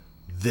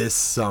This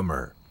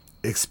summer,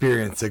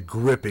 experience a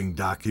gripping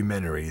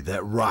documentary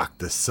that rocked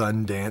the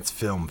Sundance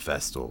Film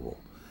Festival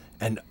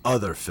and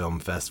other film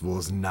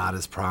festivals not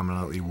as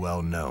prominently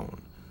well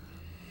known.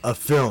 A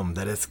film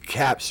that has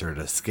captured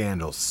a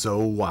scandal so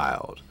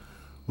wild,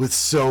 with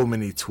so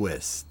many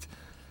twists,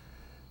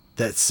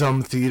 that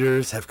some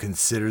theaters have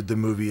considered the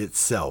movie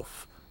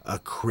itself a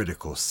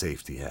critical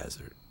safety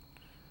hazard.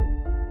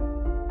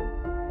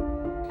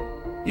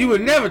 You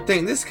would never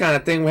think this kind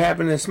of thing would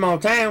happen in a small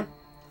town.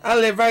 I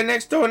live right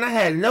next door and I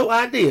had no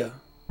idea.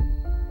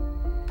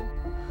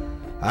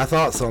 I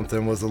thought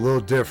something was a little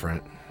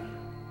different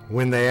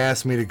when they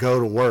asked me to go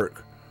to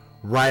work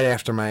right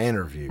after my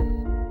interview.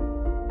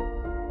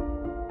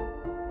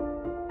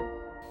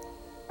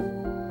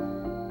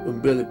 When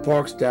Billy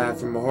Parks died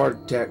from a heart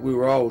attack, we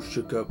were all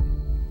shook up.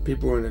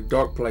 People were in a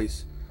dark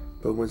place.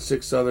 But when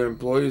 6 other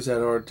employees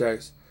had heart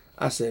attacks,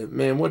 I said,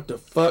 man, what the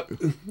fuck?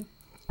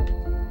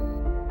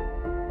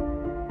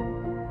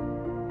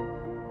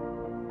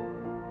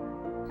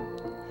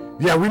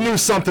 Yeah, we knew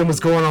something was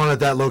going on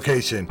at that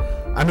location.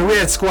 I mean, we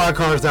had squad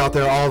cars out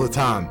there all the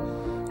time.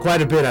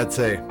 Quite a bit, I'd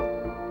say.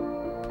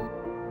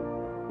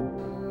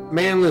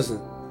 Man,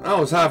 listen, I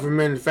was hired for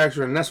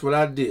manufacturing, and that's what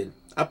I did.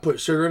 I put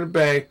sugar in a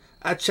bag,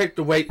 I checked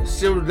the weight,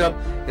 sealed it up,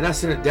 and I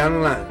sent it down the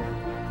line.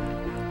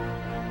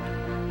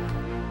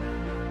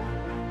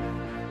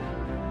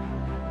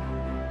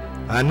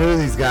 I knew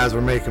these guys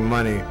were making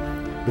money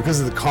because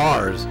of the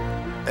cars,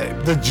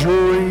 the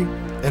jewelry,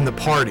 and the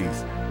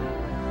parties.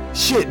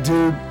 Shit,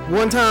 dude.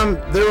 One time,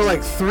 there were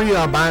like 3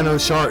 albino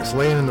sharks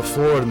laying in the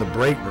floor in the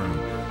break room.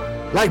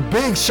 Like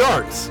big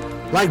sharks.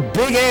 Like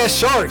big ass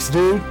sharks,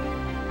 dude.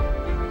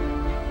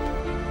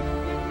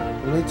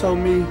 When they told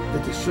me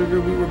that the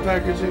sugar we were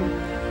packaging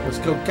was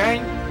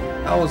cocaine,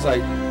 I was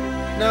like,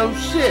 no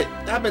shit.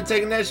 I've been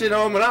taking that shit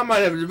home and I might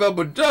have developed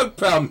a drug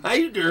problem. How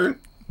you doing?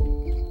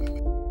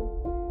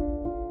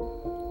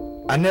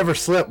 I never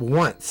slept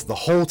once the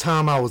whole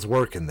time I was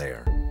working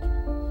there.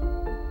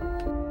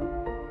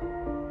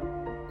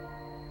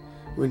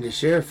 When the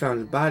sheriff found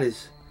the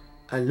bodies,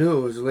 I knew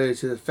it was related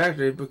to the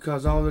factory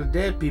because all the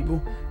dead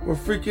people were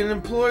freaking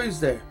employees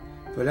there.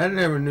 But I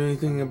never knew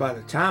anything about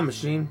a time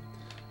machine.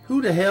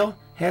 Who the hell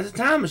has a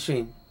time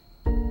machine?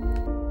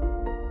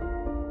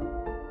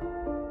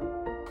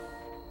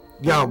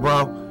 Yo,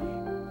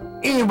 bro.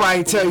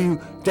 Anybody tell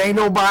you they ain't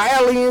no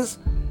aliens?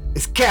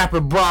 It's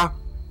capping, bro.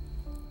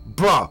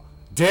 Bro,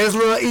 there's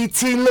little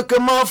E.T. looking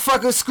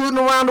motherfuckers scooting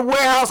around the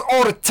warehouse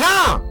all the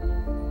time.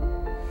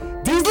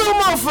 These little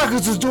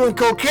motherfuckers was doing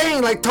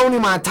cocaine like Tony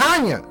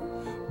Montana.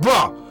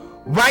 Bro,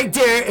 right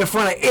there in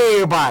front of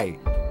everybody.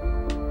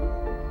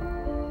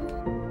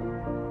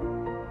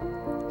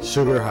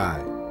 Sugar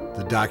High,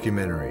 the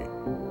documentary,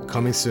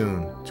 coming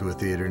soon to a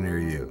theater near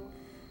you.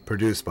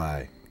 Produced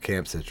by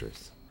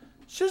CampCitrus.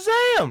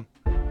 Shazam!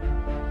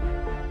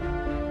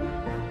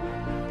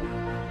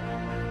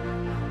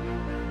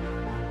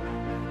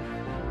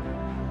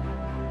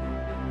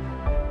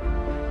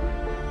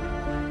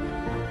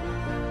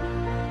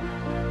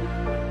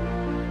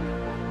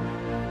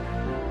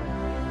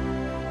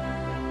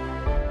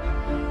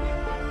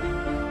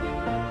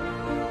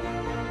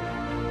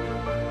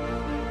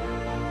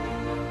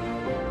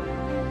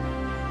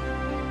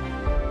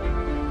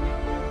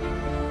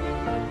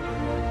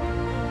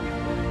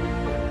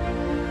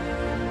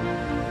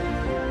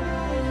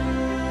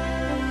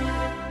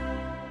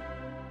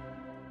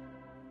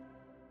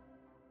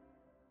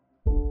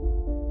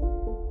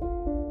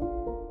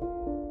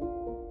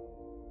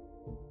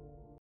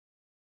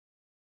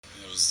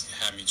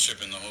 Had me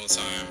tripping the whole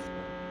time.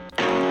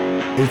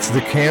 It's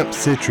the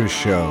CampCitrus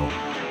Show.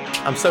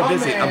 I'm so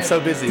busy. Man. I'm so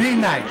busy.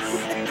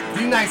 D-Nice.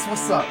 D-Nice,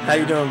 what's up? How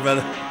you doing,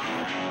 brother? I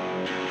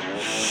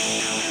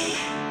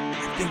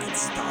think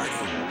it's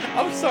starting.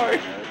 I'm sorry.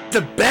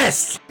 The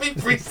best.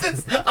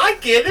 I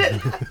get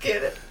it. I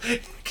get it.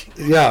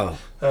 Yo.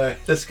 All right,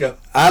 let's go.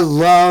 I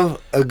love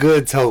a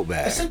good tote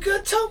bag. It's a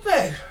good tote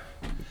bag.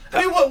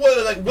 I mean,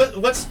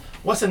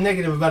 what's a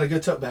negative about a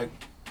good tote bag?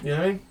 You know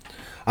what I mean?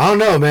 I don't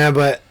know, man,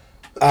 but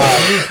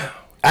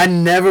I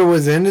never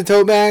was into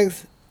tote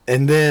bags,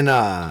 and then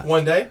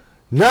one day.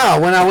 No,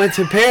 when I went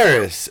to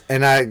Paris,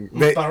 and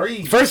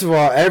first of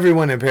all,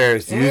 everyone in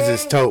Paris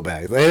uses tote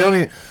bags. They don't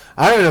even.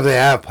 I don't know if they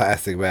have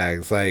plastic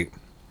bags. Like,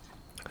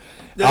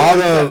 You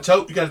got a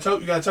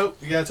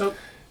tote.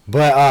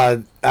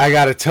 But I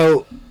got a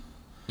tote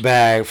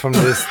bag from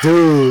this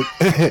dude,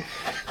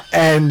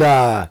 and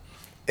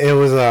it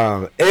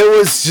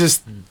was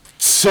just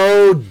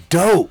so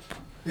dope.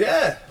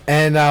 Yeah.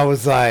 And I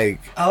was like,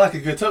 I like a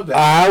good tote bag.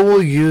 I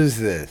will use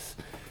this.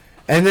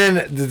 And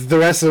then the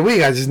rest of the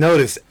week, I just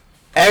noticed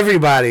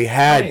everybody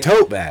had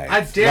tote bags.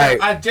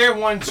 I dare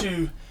one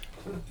to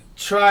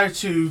try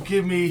to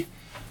give me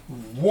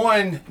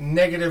one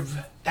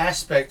negative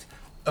aspect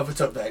of a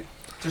tote bag.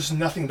 There's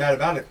nothing bad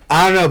about it.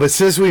 I don't know, but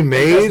since we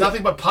made... There's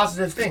nothing but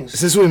positive things.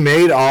 Since we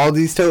made all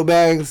these tote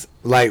bags,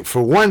 like,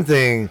 for one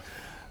thing,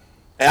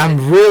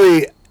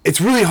 it's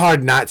really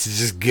hard not to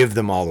just give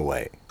them all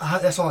away.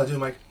 That's all I do,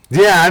 Mike.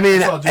 Yeah, I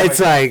mean,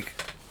 it's like,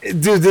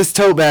 dude, this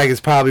tote bag is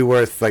probably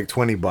worth like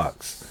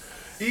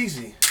 $20.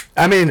 Easy.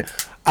 I mean,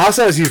 I'll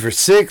sell it to you for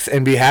 $6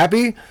 and be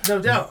happy. No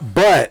doubt.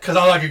 But because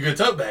I like a good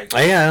tote bag.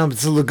 Yeah,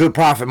 it's a good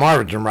profit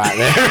margin right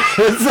there.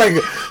 It's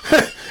like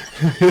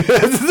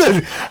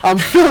I'm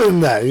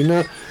feeling that, you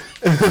know.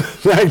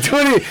 Like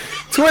 20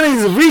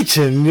 is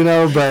reaching, you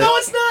know, but no,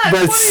 it's not.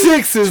 But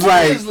 6 is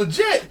like is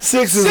legit.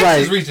 6 is 6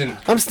 like is reaching.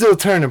 I'm still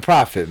turning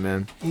profit,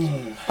 man.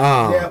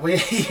 Yeah, well,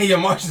 your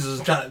margins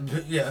is kind of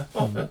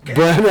okay.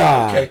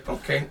 But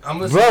okay. I'm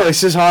listening. Bro, it's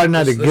just hard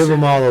not to give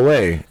them all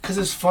away. Because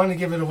it's fun to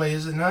give it away,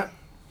 is it not?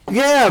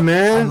 Yeah,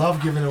 man. I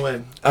love giving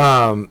away.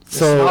 So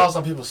smiles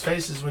on people's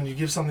faces when you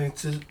give something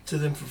to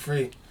them for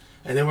free,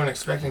 and they weren't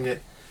expecting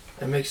it.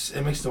 It makes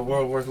the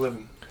world worth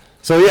living.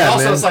 So yeah,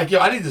 also, man. It's like, yo,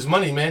 I need this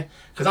money, man,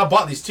 because I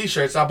bought these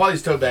T-shirts, I bought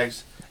these tote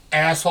bags,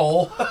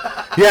 asshole.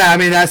 Yeah, I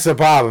mean that's the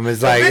problem.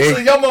 It's like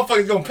eventually, y'all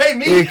motherfuckers gonna pay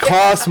me. It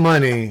costs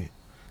money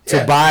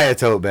to buy a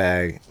tote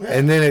bag,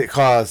 and then it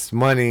costs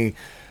money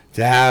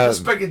to have. Let's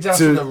break it down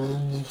to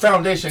the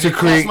foundation. It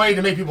costs money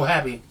to make people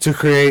happy. To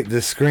create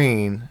the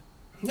screen,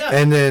 yeah,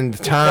 and then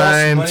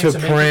time to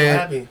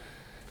print.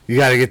 You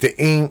got to get the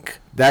ink.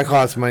 That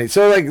costs money.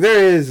 So like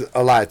there is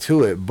a lot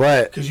to it,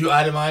 but could you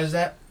itemize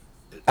that?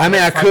 I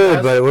mean, I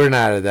could, but we're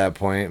not at that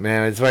point,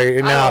 man. It's like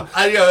now.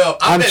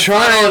 I'm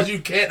trying. You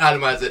can't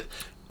itemize it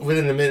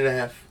within a minute and a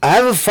half. I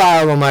have a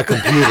file on my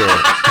computer.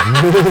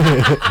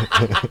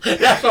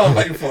 That's what I'm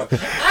waiting for.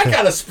 I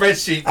got a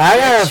spreadsheet. I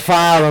got a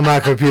file on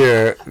my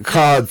computer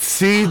called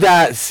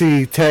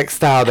C.C.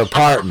 Textile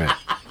Department,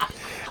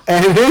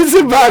 and it's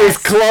about as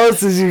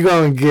close as you're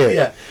gonna get.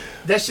 Yeah.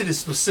 That shit is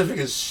specific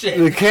as shit.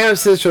 The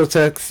CampCitrus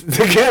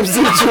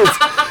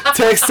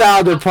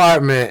Textile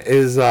Department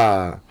is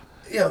I'm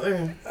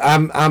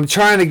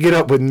trying to get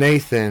up with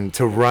Nathan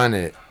to run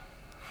it.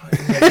 But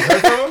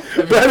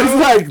it's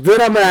like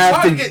then I'm gonna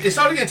have to. It's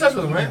hard to get in touch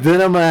with him, right?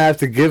 Then I'm gonna have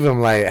to give him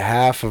like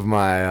half of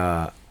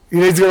my.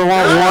 He's gonna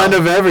want one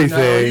of everything.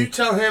 No, you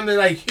tell him that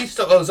like he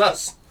still owes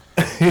us.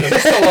 He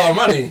stole our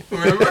money.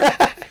 Remember?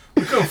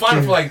 We couldn't find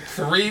him for like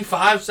 3,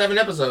 5, 7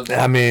 episodes.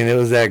 I mean, it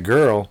was that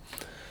girl.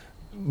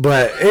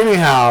 But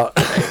anyhow,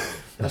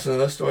 that's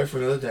another story for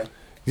another day.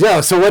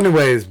 Yo, so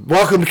anyways,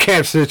 welcome to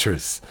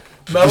CampCitrus.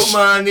 More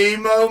money.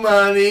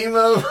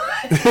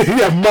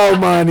 Yeah, more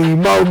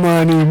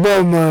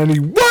money.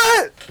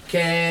 What?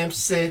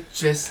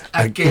 CampCitrus,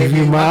 I gave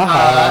you my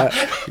heart.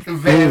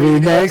 Very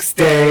next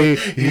day,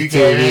 you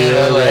gave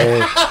it away.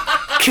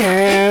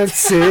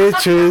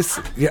 CampCitrus,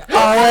 you're all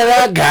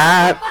that I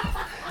got.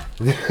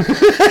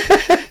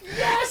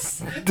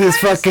 Yes. This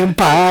fucking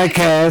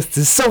podcast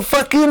is so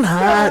fucking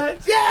hot.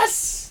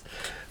 Yes.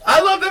 I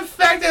love the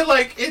fact that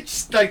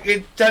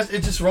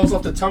it just rolls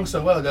off the tongue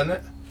so well, doesn't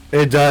it?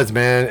 It does,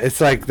 man. It's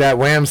like that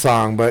Wham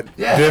song, but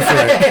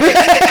different.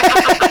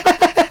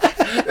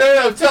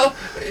 No, tell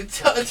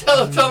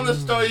them the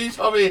story you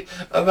told me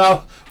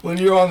about when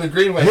you were on the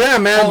Greenway. Yeah,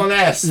 man. Hauling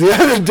ass. The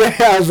other day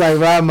I was like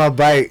riding my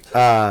bike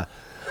down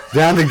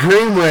the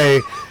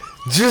Greenway,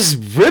 just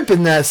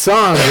ripping that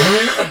song,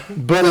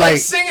 but like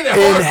singing it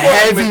in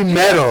heavy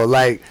metal,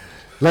 like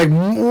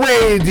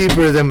way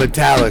deeper than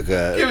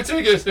Metallica. Give it to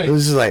me. It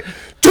was just like,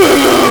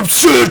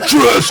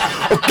 CampCitrus,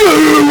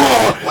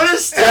 what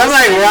is? And I'm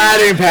like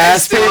riding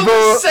past people.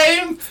 The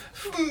same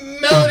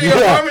melody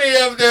or harmony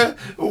of the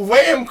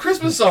Wham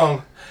Christmas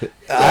song.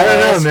 I don't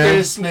know, man.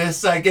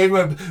 Christmas, I gave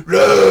him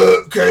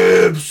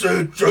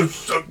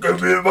CampCitrus, I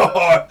gave me my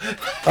heart.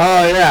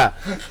 Oh yeah,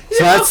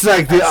 so that's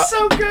like that's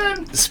so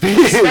good.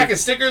 Smacking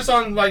stickers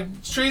on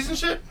like trees and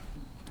shit.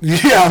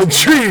 Yeah, on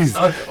trees.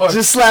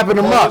 Just slapping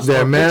them up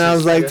there, man. I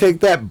was like,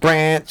 take that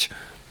branch,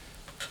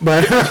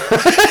 but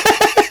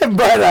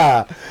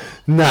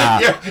nah.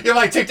 You're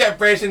like, take that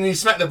branch, and you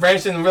smack the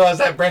branch and realize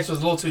that branch was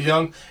a little too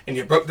young, and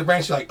you broke the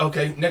branch. You're like,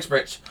 okay, next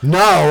branch.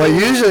 No, what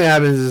usually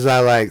happens is I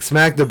like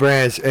smack the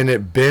branch and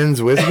it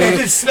bends with me. And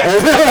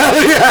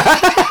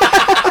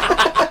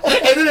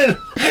then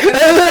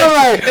I'm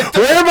like,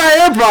 where did my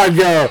AirPod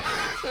go?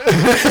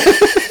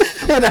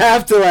 And I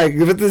have to like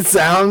with the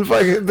sound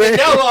fucking thing.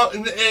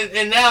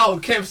 And now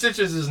CampCitrus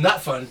is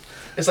not fun.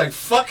 It's like,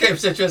 fuck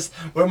CampCitrus.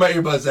 Where are my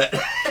earbuds at?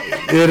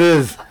 It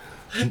is.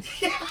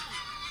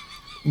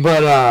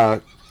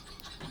 But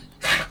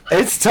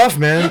it's tough,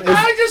 man.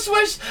 I just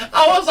wish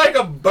I was like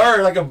a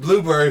bird, like a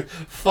bluebird,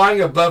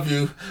 flying above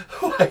you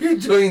while you're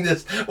doing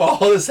this, while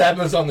all this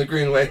happens on the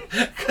Greenway.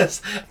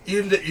 Because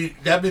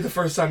that'd be the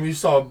first time you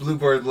saw a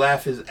bluebird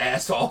laugh his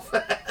ass off.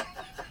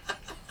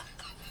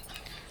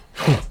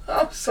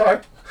 I'm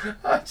sorry.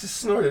 I just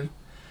snorted.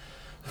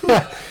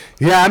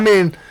 Yeah, I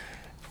mean,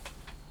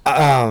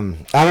 I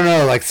don't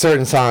know, like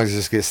certain songs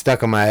just get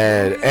stuck in my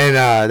head, and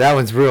that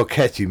one's real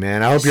catchy,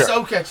 man. I hope you're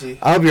so catchy.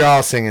 I hope you're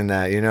all singing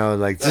that,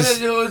 like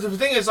just. The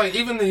thing is, like,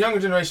 even the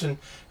younger generation,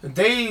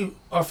 they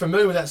are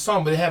familiar with that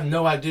song, but they have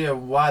no idea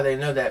why they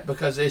know that,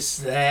 because it's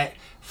that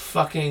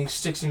fucking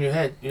sticks in your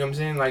head. You know what I'm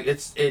saying? Like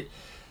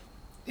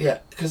yeah,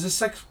 because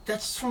it's like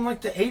that's from like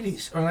the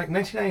 80s or like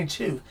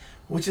 1992,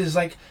 which is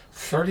like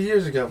 30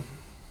 years ago,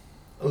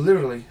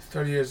 literally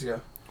 30 years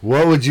ago.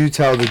 What would you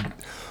tell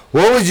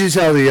What would you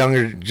tell the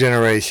younger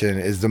generation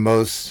is the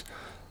most,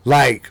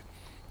 like,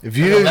 if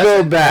you Like a could go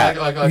lesson? back,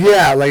 Like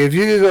like if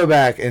you could go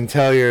back and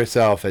tell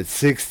yourself at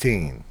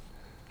 16,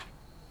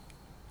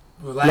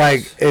 Relax.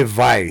 like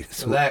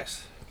advice.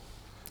 Relax.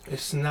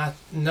 It's not.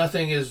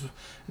 Nothing is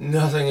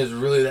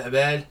really that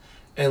bad.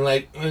 And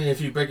like,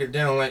 if you break it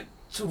down, like,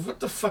 so what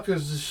the fuck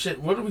is this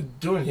shit? What are we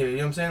doing here? You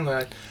know what I'm saying?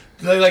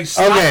 Like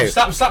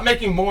stop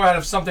making more out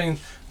of something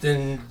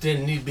than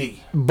need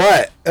be.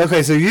 But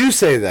okay, so you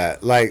say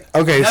that, like,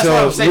 okay, That's what I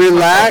so was saying to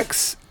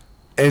relax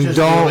and Just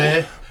do don't.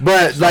 it.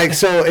 But like,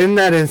 so in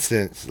that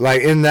instance,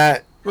 like in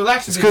that,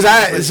 Relax. because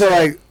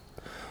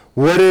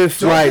what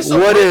if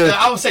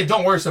I would say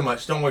don't worry so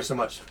much. Don't worry so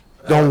much.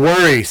 Don't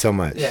worry so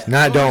much. Yeah.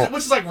 Not don't.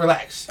 Which is like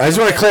relax. I just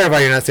want to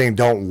clarify. You're not saying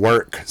don't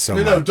work so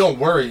much. No, don't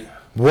worry.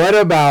 What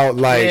about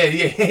like?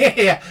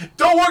 Yeah.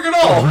 Don't work at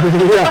all.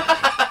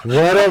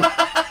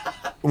 Yeah.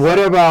 What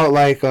about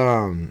like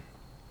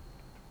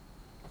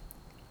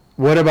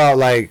What about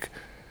like?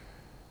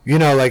 You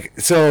know, like,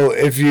 so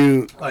if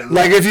you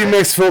if you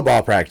miss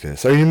football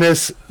practice or you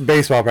miss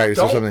baseball practice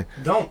or something,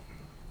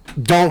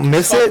 don't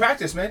miss it.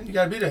 Practice, man. You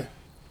gotta be there.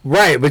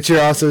 Right, but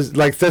you're also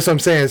like, that's what I'm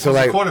saying. So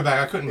like,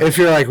 quarterback, I couldn't. If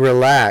you're like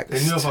relaxed,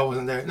 they knew if I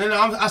wasn't there. No,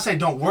 I say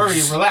don't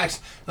worry, relax.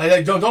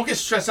 Like don't get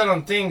stressed out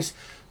on things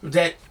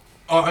that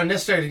are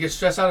unnecessary to get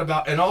stressed out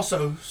about, and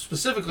also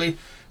specifically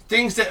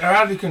things that are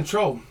out of your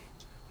control.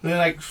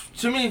 Like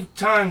too many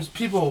times,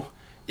 people,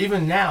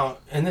 even now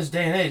in this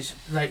day and age,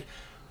 like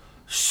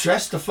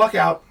stress the fuck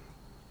out,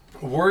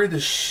 worry the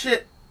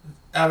shit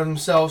out of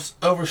themselves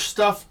over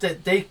stuff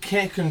that they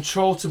can't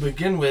control to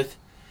begin with,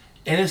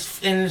 and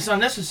it's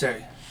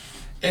unnecessary.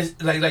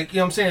 It's like you know what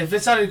I'm saying. If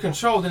it's out of your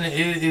control, then it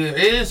either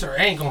is or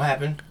ain't gonna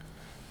happen.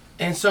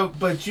 And so,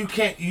 but you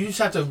can't. You just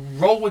have to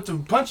roll with the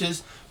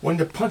punches when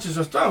the punches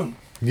are thrown.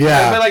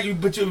 Yeah.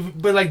 But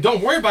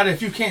don't worry about it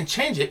if you can't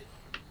change it.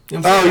 You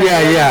know what I'm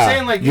saying? Yeah. I'm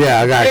saying? Like,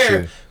 I got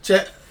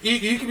you.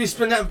 You could be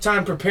spending that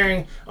time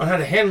preparing on how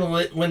to handle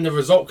it when the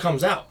result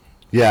comes out.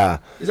 Yeah.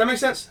 Does that make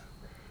sense?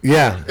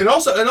 Yeah. And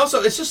also,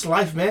 it's just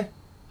life, man.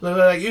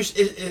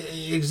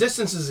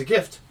 Existence is a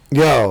gift.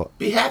 Yo.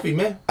 Be happy,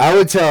 man. I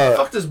would tell.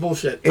 Fuck this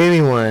bullshit.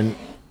 Anyone,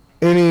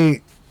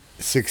 any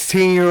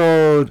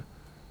 16-year-old,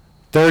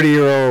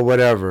 30-year-old,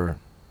 whatever.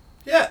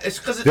 Yeah, it's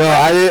because.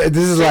 This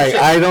is like,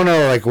 I don't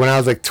know, like when I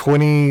was like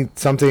 20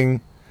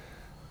 something,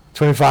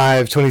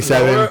 25,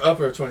 27. Lower or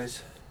upper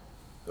 20s?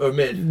 Or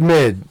mid?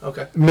 Mid.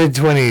 Okay. Mid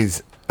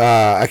 20s.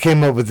 I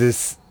came up with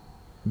this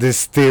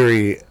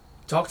theory.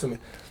 Talk to me.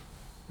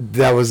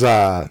 That was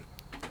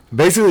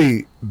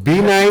basically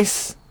be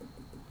nice,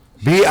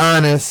 be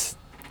honest,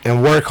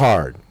 and work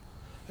hard.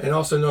 And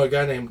also know a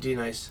guy named D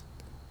Nice.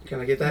 Can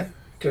I get that?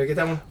 Can I get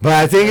that one? But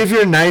I think if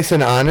you're nice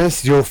and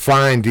honest, you'll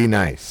find D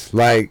Nice.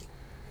 Like,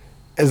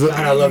 I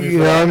love you. You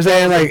know what I'm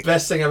saying? Like,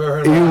 best thing I've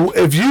ever heard.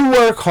 If you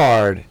work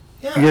hard,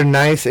 you're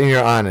nice and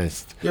you're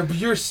honest.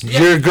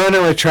 You're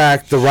gonna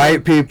attract the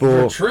right people.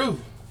 You're true.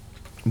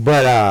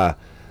 But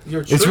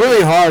you're true. It's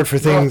really hard for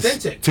things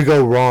to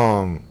go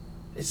wrong.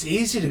 It's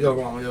easy to go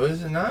wrong, though,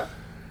 is it not?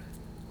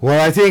 Well,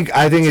 I think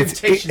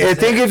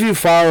if you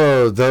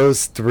follow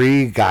those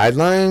 3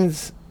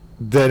 guidelines,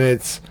 then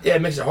it's it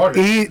makes it harder.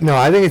 No,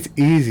 I think it's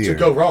easier to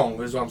go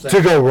wrong. Is what I'm saying.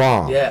 To go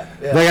wrong. Yeah.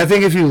 Like, I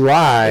think if you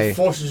lie, it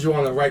forces you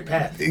on the right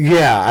path.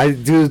 Yeah, I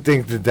do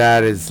think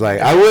that is like.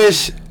 I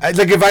wish,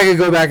 like, if I could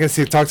go back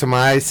and talk to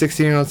my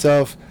 16-year-old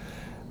self,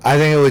 I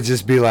think it would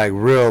just be like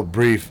real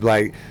brief,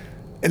 like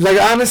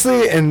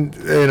honestly, and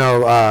you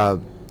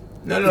know.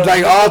 No.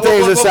 Like, all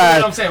things aside.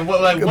 What I'm saying,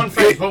 like one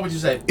phrase. What would you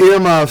say?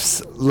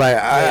 Earmuffs. Like,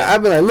 I'd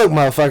be like, look,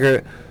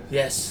 motherfucker.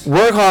 Yes.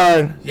 Work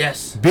hard.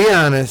 Yes. Be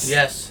honest.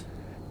 Yes.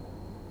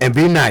 And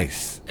be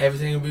nice.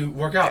 Everything will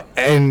work out.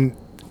 And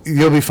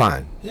you'll be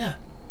fine. Yeah.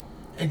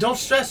 And don't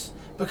stress,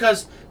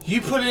 because you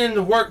put in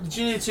the work that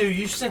you need to.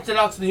 You sent it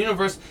out to the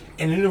universe,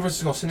 and the universe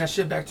is gonna send that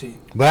shit back to you.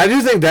 But I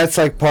do think that's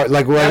like part,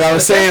 like what I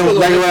was saying,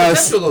 like what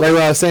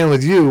I was saying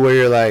with you, where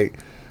you're like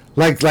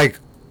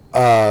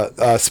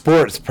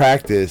sports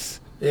practice.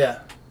 Yeah.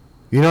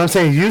 You know what I'm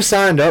saying? You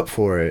signed up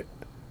for it.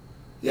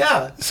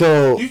 Yeah.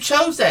 So you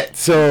chose that.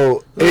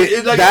 So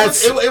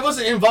it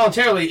wasn't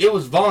involuntarily. It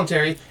was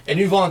voluntary, and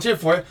you volunteered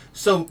for it.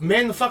 So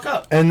man the fuck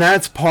up. And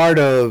that's part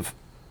of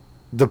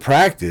the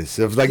practice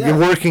of you're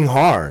working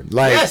hard.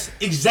 Like, yes,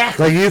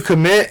 exactly. Like, you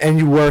commit and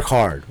you work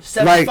hard.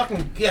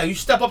 You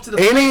step up to the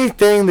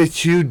anything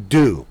that you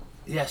do.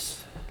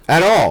 Yes.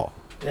 At all.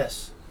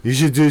 Yes. You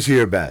should do to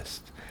your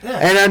best. Yeah.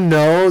 And I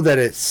know that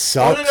it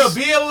sucks. Oh, no.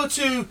 Be able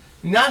to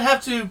not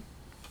have to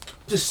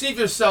deceive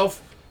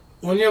yourself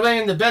when you're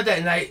laying in the bed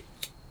that night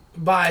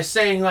by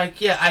saying,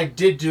 like, yeah, I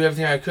did do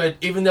everything I could,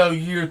 even though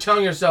you're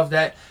telling yourself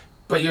that,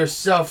 but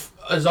yourself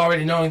is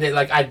already knowing that,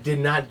 like, I did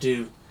not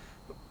do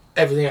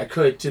everything I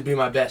could to be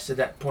my best at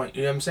that point.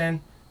 You know what I'm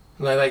saying?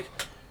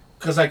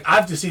 Because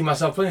I've deceived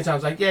myself plenty of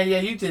times. Like, yeah,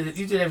 you did it.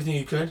 You did everything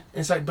you could. And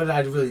it's like, but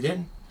I really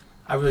didn't.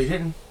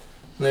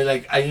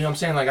 Like, you know what I'm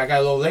saying? Like, I got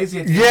a little lazy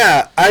at the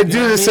Yeah, I do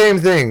know what the I mean? same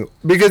thing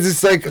because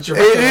it's like But you're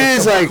it right, though,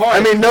 is so like hard. I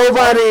mean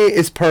nobody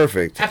is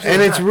perfect,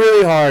 Absolutely and it's not.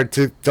 really hard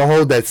to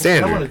hold that And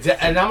standard.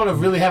 I'm gonna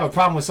really have a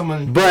problem with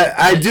someone. But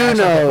I do acts like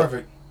they're know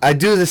perfect. I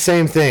do the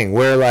same thing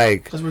where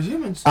like Because we're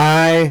humans.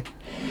 I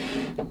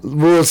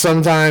will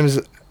sometimes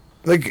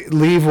like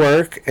leave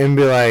work and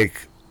be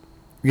like,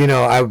 you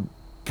know, I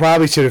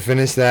probably should have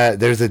finished that.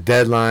 There's a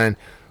deadline,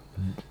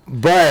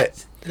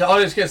 but The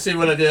audience can't see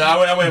what I did.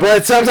 I went.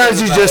 but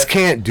sometimes you just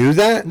can't. can't do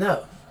that.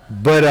 No,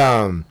 But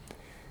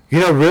you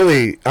know,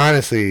 really,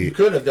 honestly, you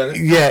could have done it.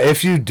 yeah,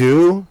 if you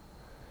do,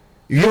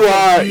 you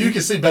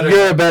can see better.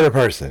 You're a better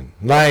person.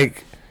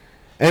 Like,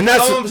 and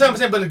that's I'm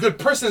saying, but a good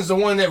person is the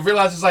one that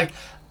realizes, like,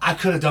 I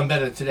could have done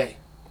better today.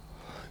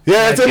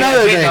 yeah, that's Like,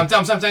 another thing.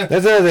 I'm saying,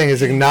 That's another thing is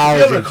be able to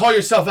acknowledging. call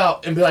yourself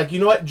out and be like, you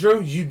know what,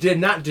 Drew, you did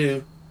not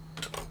do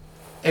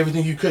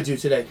everything you could do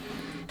today.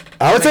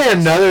 I would say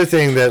another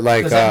thing that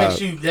like Because that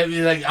makes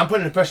you like, I'm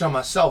putting the pressure on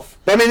myself.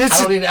 I mean, it's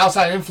I don't need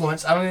outside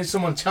influence. I don't need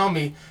someone to tell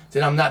me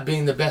that I'm not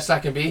being the best I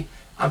can be.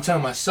 I'm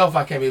telling myself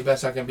I can't be the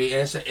best I can be,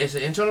 and it's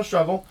an internal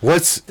struggle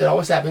what's that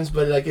always happens.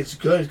 But like, it's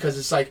good because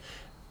it's like,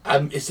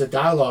 it's a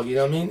dialogue. You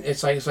know what I mean?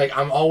 It's like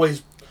I'm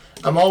always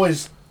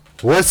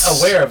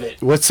what's aware of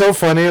it. What's so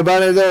funny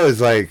about it though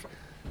is like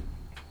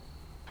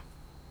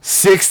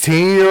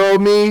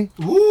 16-year-old me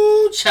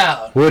Woo,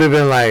 child. would have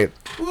been like,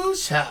 Woo,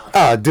 child.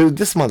 oh, dude,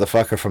 this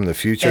motherfucker from the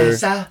future.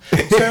 As I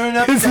turn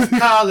up the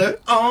collar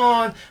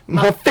on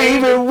My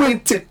favorite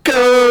winter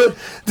coat.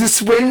 This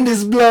wind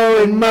is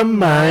blowing my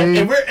mind.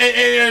 And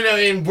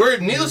we're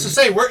needless to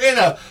say,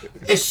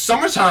 it's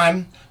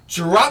summertime,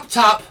 drop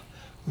top,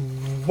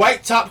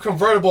 white top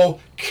convertible,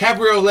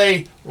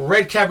 cabriolet,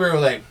 red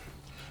cabriolet.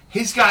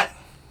 He's got,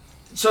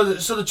 so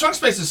the trunk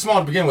space is small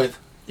to begin with.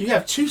 You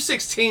have two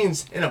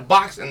 16s in a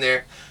box in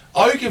there.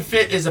 All you can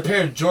fit is a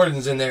pair of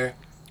Jordans in there.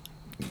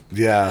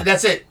 Yeah.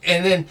 That's it.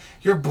 And then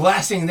you're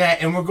blasting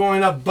that, and we're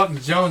going up Buck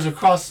Jones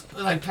across,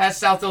 like, past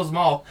South Hills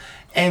Mall,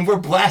 and we're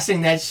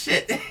blasting that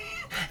shit.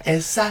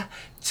 As I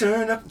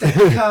turn up the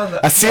collar.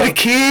 I see the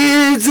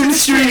kids in the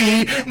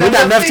street with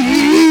not enough to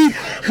eat.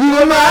 Who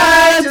am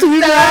I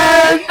to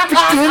die?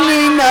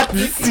 Pretending not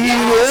to see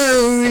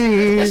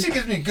That them. shit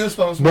gives me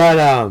goosebumps.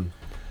 But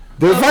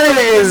the funny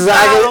thing is,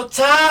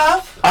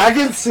 Top.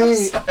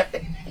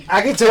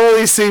 I can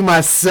totally see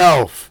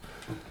myself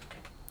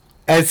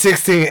at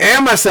 16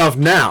 and myself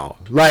now,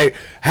 like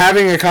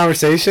having a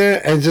conversation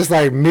and just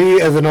like me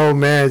as an old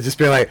man, just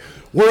being like,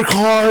 work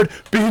hard,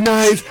 be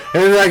nice,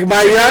 and like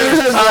my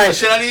younger is like,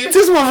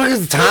 this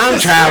motherfucker's time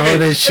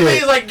traveling and shit.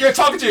 It's like you're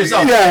talking to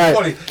yourself. Yeah.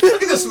 Look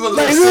at this little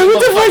Like, what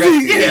the fuck?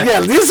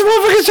 Yeah, this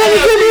motherfucker's trying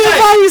to give me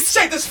advice.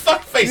 Check this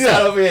fuck face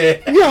out over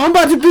here. Yeah, I'm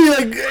about to be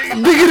like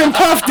bigger than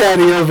Puff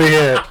Daddy over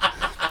here.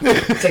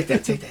 Take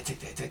that.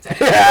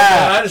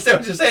 Yeah. I understand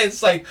what you're saying.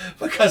 It's like,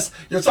 because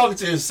you're talking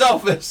to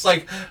yourself, it's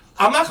like,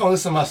 I'm not going to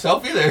listen to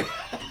myself either.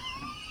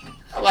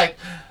 I'm like,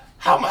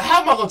 how am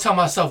I going to tell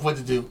myself what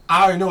to do?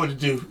 I already know what to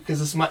do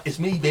because it's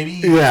me,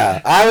 baby.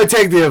 Yeah, I would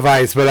take the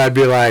advice, but I'd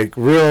be like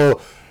real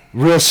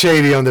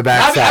shady on the I'd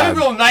backside. be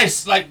real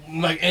nice, like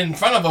in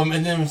front of him,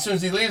 and then as soon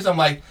as he leaves, I'm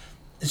like,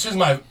 as soon as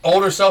my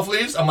older self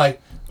leaves, I'm like,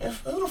 man,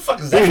 who the fuck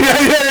is that?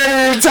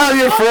 Yeah. Tell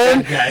your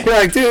friend. that guy.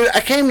 You're like, dude, I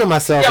came to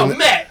myself. Yo, and-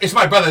 Matt, it's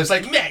my brother. It's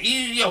like, Matt,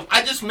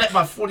 I just met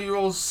my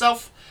 40-year-old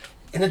self,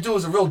 and the dude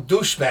was a real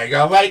douchebag,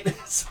 all right?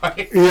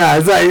 Sorry. Yeah,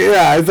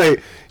 it's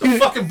like The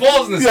fucking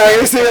balls in this yeah,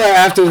 guy. you see, like,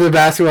 after the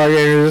basketball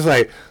game, you're just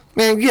like,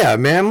 man, yeah,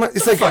 man.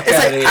 It's like fuck it's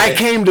outta like here. I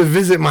came to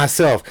visit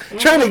myself,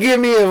 trying to give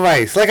me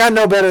advice. Like I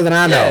know better than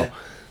I know. Yeah.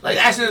 Like,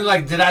 actually,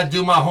 like, did I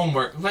do my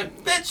homework? I'm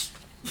like, bitch,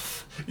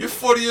 you're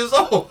 40 years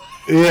old.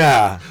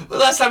 Yeah, The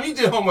last time you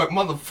did homework,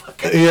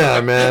 motherfucker. Yeah,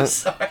 man.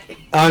 Sorry.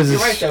 I'm You're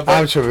just, right, though, but-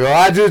 I'm trivial.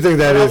 I do think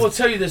that But I is. will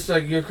tell you this,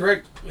 like, you're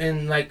correct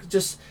in, like,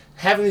 just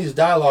having these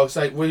dialogues,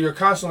 like, where you're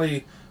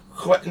constantly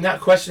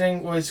not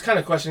questioning. Well, it's kind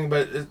of questioning,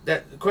 but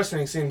that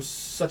questioning seems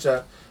such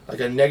a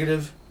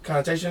negative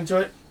connotation to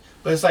it.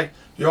 But it's like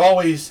you're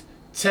always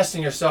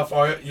testing yourself,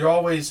 or you're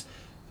always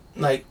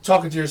like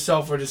talking to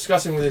yourself or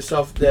discussing with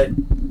yourself that,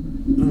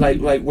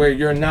 like where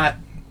you're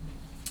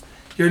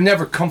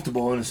never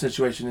comfortable in a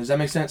situation. Does that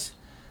make sense?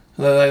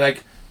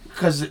 Like,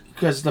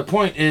 because the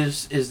point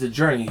is the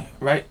journey,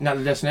 right? Not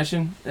the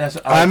destination.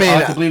 I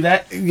like to believe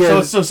that.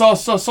 yeah. So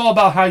it's all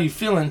about how you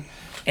feeling,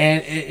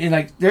 and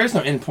like there is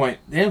no end point.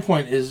 The end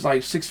point is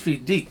like 6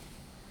 feet deep,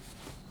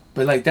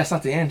 but like that's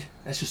not the end.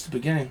 That's just the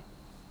beginning.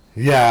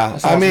 Yeah,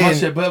 That's all I mean,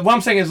 bullshit. But what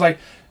I'm saying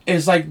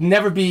is like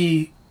never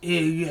be.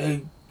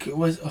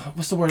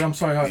 What's the word? I'm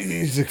sorry.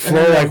 it's like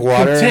flow like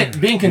water.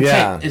 Being content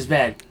Yeah. is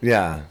bad.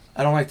 Yeah,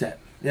 I don't like that.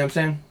 You know what I'm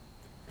saying?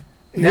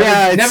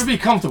 yeah. Never be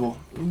comfortable.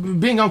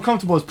 Being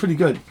uncomfortable is pretty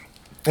good.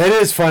 It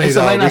is funny It's a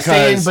though lane I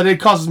stay in, because but it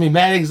causes me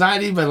mad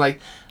anxiety. But like,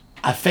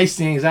 I face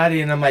the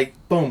anxiety, and I'm like,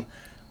 boom,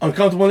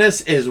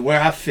 uncomfortableness is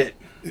where I fit.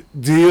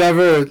 do you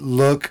ever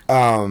look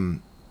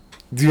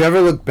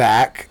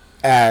back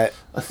at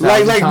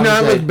like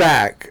not look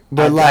back,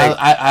 but like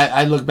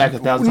I look back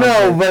 1,000 times.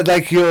 no, a day. but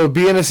like you'll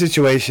be in a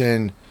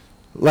situation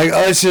like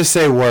let's just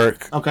say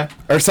work, Okay.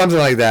 or something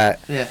like that,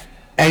 Yeah.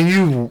 and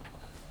you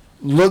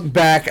look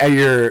back at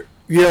you're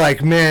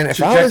like, man,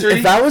 if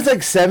I was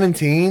like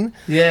 17,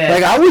 Yeah.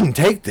 like I wouldn't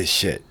take this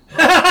shit.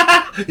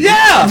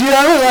 Yeah. You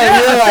know, like, Yeah,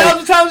 you're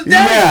 1,000 times a day.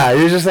 Yeah,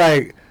 you're just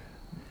like,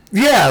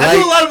 yeah, I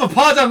do a lot of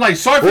apologies. I'm like,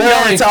 sorry for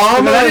yelling. it's I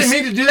didn't almost-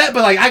 mean to do that,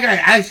 but like,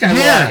 I just got a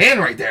hand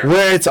right there.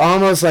 where it's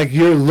almost like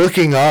you're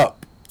looking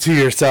up to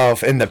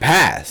yourself in the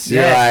past.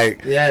 You're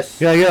like,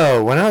 yes. you're like,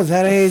 yo, when I was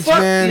that age,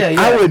 man,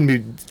 yeah. I wouldn't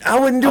do I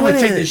would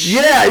anything. take this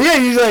shit. Yeah,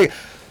 you're like,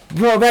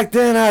 bro, back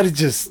then I'd have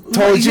just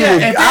told you.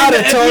 Yeah, I'd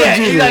have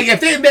told you. Like, if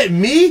they had met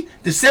me,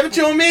 the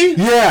 17-year-old me,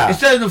 Yeah.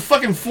 instead of the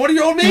fucking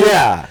 40-year-old me,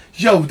 Yeah.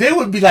 yo, they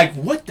would be like,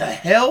 what the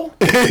hell?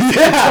 Yeah.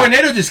 The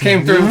tornado just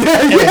came through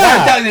and wiped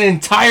out the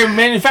entire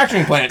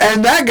manufacturing plant.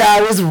 And that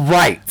guy was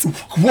right.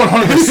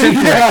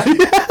 100% correct.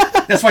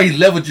 Yeah. That's why he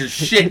leveled your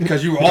shit,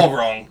 because you were all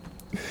wrong.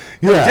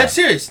 Yeah. That's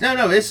serious.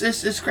 No,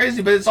 it's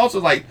crazy, but it's also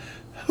like,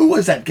 who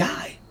was that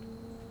guy?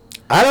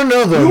 I don't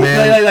know though,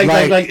 man.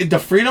 Like the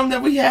freedom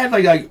that we had,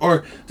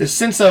 or the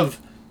sense of,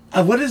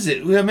 what is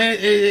it? I mean,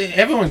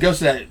 everyone goes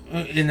to that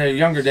in their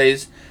younger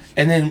days,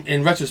 and then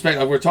in retrospect,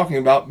 like we're talking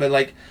about, but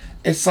like,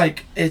 it's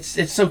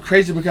so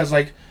crazy because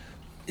like,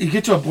 you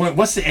get to a point.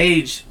 What's the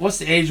age? What's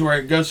the age where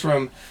it goes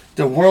from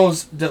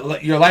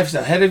your life's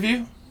ahead of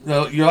you,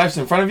 your life's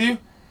in front of you,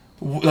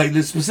 like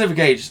the specific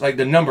age, like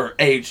the number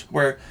age,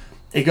 where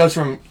it goes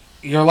from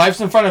your life's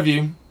in front of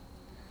you,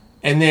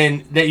 and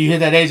then that you hit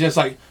that age, and it's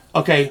like,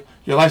 okay,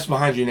 your life's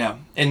behind you now,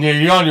 and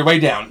you're on your way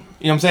down.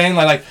 You know what I'm saying?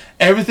 Like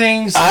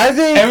everything's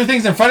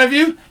in front of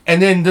you, and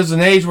then there's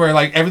an age where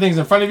like everything's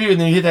in front of you, and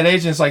then you hit that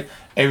age, and it's like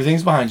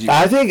everything's behind you.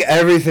 I think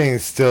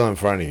everything's still in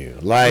front of you.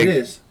 Like it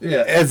is,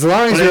 yeah. As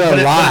long as you're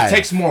alive. But it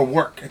takes more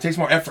work. It takes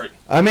more effort.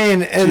 I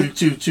mean, and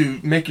to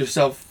make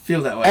yourself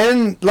feel that way.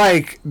 And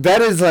like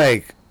that is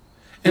like.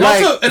 And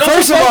like, also,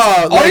 first of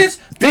all, audience,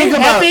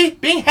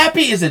 being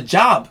happy is a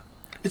job.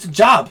 It's a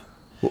job.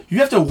 You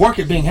have to work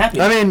at being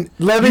happy. I mean,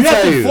 let me you tell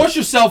have to you. force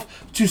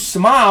yourself to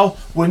smile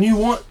when you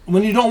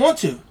don't want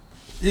to.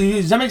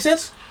 Does that make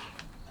sense?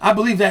 I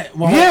believe that.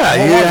 You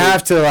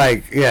have to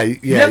like,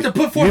 You have to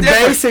put forth You the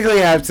effort. basically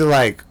have to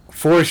like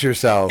force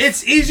yourself.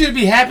 It's easier to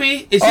be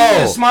happy. It's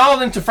easier to smile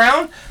than to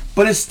frown,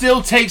 but it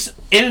still takes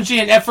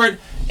energy and effort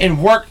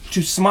and work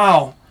to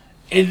smile.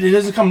 It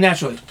doesn't come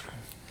naturally.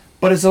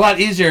 But it's a lot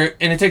easier,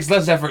 and it takes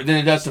less effort than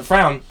it does to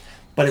frown,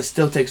 but it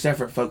still takes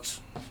effort, folks.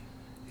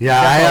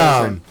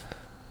 Yeah,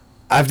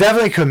 I've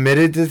definitely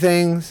committed to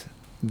things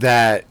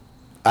that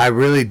I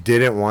really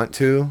didn't want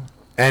to,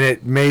 and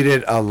it made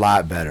it a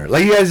lot better.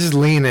 Like, you guys just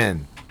lean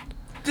in.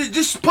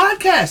 Just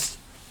podcast.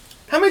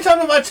 How many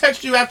times have I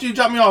texted you after you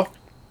dropped me off?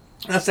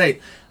 And I say,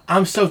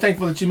 I'm so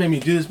thankful that you made me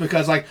do this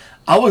because, like,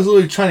 I was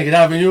literally trying to get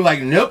out of it, and you were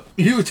like, nope.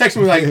 You were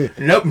texting me like,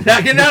 nope,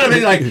 not getting out of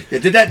it. Like, you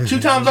did that 2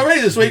 times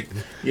already this week.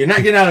 You're not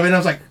getting out of it. And I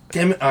was like,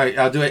 damn it. All right,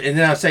 I'll do it. And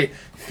then I'll say,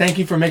 thank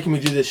you for making me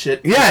do this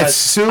shit. Yeah, it's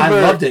super. I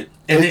loved it.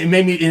 And it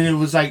made me, and it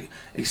was, like,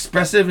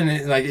 expressive, and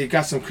it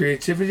got some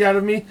creativity out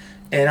of me.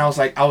 And I was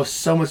like, I was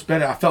so much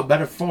better. I felt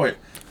better for it.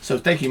 So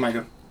thank you,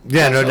 Micah.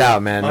 Yeah, no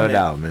doubt, man. No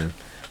doubt, man.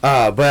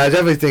 But I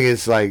definitely think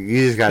it's like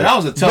you just gotta. That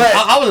was a tough.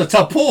 I was a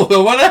tough pull,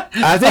 though, wasn't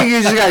I? I think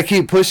you just gotta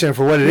keep pushing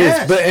for what it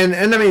is. But and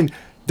I mean,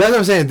 that's what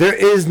I'm saying. There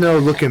is no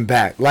looking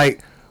back.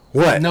 Like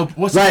what? No.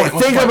 What's like the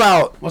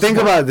point? think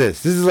about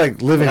this. This is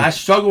like living. I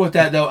struggle with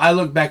that though. I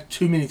look back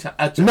too many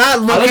times.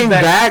 Not looking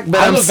back, but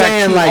I'm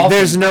saying like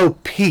there's no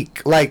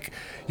peak. Like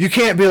you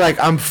can't be like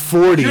I'm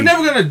 40. You're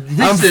never gonna reach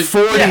I'm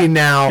 40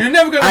 now. You're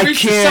never gonna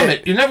reach the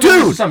summit. You're never gonna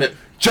reach the summit.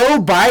 Joe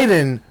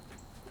Biden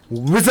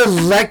was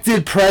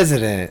elected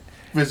president.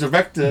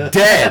 Resurrected.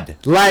 Dead.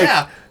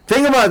 Like,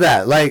 think about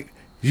that. Like,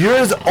 you're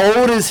as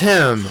old as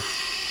him.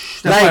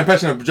 That's my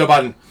impression of Joe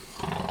Biden.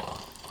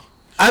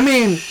 I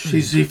mean,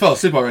 he fell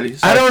asleep already.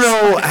 I don't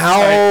know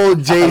how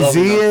old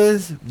Jay-Z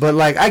is, but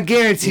like, I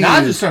guarantee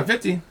I you. just turned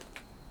 50.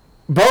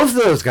 Both of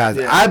those guys,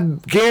 Yeah. I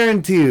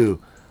guarantee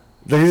you,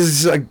 this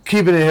is like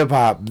keeping it hip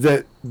hop,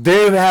 that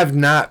they have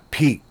not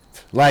peaked.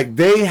 Like,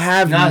 they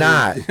have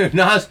not.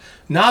 Nas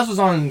was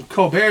on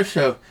Colbert's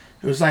show.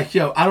 It was like,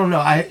 yo, I don't know.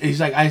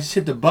 He's like, I just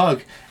hit the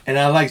bug, and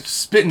I like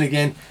spitting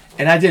again,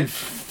 and I did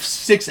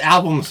 6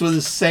 albums with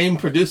the same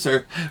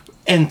producer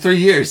in 3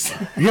 years.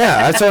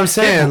 Yeah, that's what I'm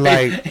saying.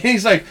 Like,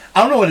 he's like,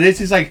 I don't know what it is.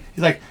 He's like,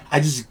 I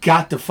just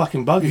got the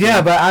fucking bug again.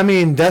 Yeah, but I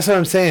mean, that's what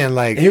I'm saying.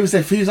 Like, he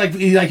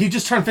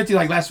just turned 50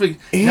 like last week.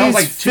 He's that was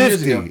like 2 50,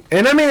 years ago.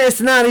 And I mean, it's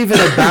not even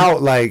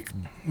about like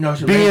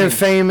being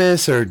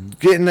famous or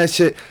getting that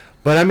shit.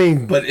 But I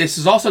mean, but this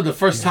is also the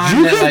first time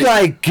you could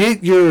like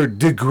get your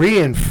degree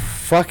in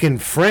fucking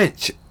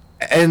French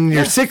in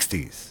your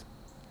 60s.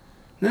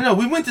 No,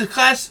 we went to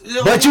class.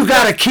 But you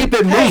gotta keep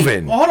it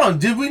moving. Hold on,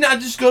 did we not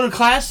just go to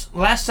class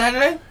last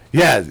Saturday?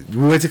 Yeah,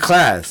 we went to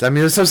class. I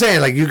mean, that's what I'm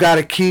saying. Like, you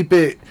gotta keep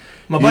it.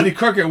 My buddy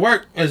Kirk at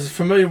work is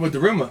familiar with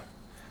the rumor.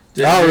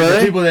 Oh, really?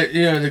 The people that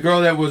the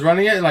girl that was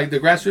running it, like the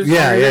grassroots.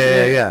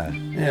 Yeah.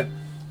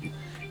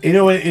 You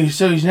know, and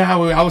so you know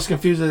how I was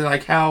confused at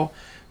like how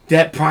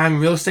that prime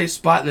real estate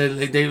spot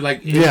that they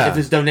like if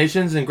it's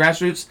donations and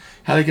grassroots,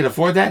 how they can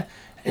afford that.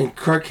 And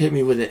Kirk hit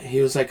me with it. He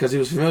was like, because he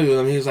was familiar with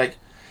him. He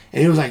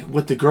was like,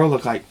 what the girl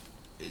looked like?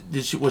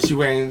 Was she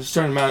wearing a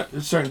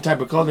certain type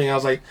of clothing? I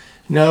was like,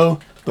 no,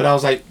 but I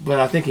was like, but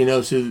I think he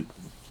knows who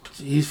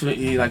he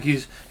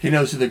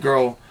knows who the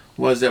girl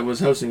was that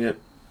was hosting it,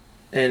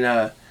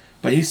 and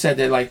but he said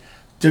that like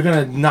they're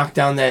gonna knock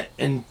down that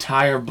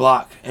entire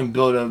block and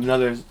build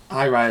another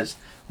high rise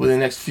within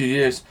the next few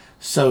years.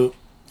 So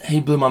he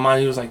blew my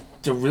mind. He was like,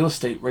 the real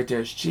estate right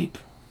there is cheap.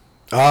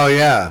 Oh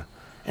yeah.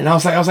 And I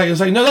was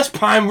like, no, that's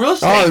prime real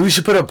estate. Oh, we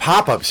should put a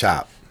pop-up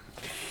shop.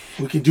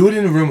 We can do it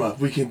in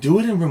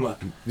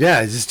Ruma.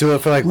 Yeah, just do it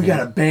for like. We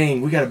gotta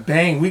bang. We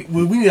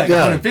need like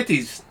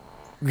 150s.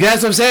 Yeah,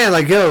 that's what I'm saying.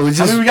 Like, yo,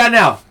 how many we got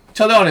now?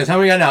 Tell the audience how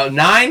many we got now.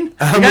 9. We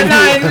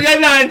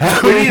got 9.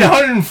 We need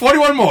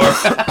 141 more.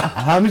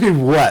 How many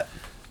what?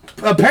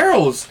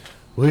 Apparels.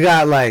 We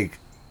got like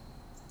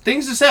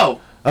things to sell.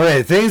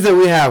 Okay, things that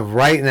we have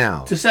right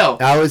now to sell.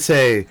 I would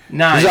say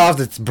 9. This is off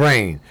the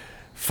brain.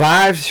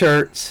 5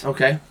 shirts.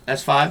 Okay,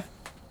 that's 5.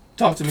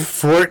 Talk to me.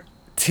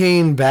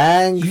 14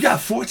 bags. You got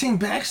 14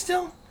 bags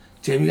still?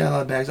 Damn, you got a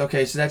lot of bags.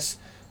 Okay, so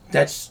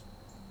that's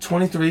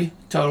 23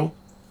 total.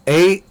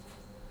 8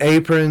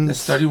 aprons.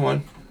 That's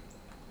 31.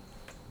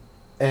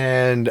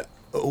 And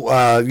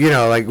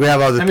like we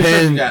have all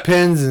the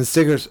pins and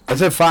stickers. I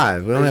said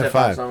 5. We only have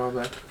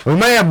 5. We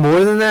might have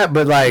more than that,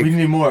 but like we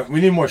need more.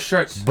 We need more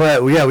shirts.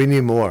 But yeah, we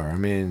need more. I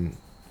mean,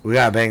 we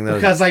gotta bang those.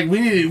 Because like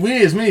we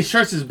need as many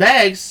shirts as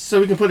bags,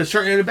 so we can put a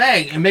shirt in a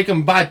bag and make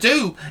them buy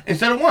 2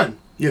 instead of 1.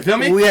 You feel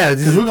me? Well, yeah.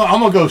 Because I'm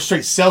gonna go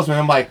straight salesman.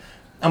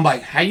 I'm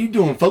like, how you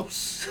doing,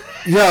 folks?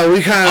 Yeah,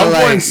 we kind of I'm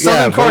like. going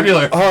Southern car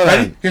dealer.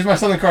 Ready? On. Here's my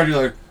Southern car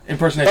dealer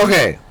impersonation.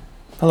 Okay.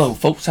 Hello,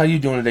 folks. How you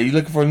doing today? You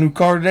looking for a new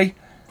car today?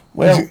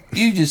 Well,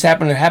 you just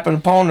happen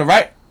upon the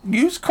right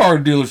used car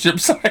dealership.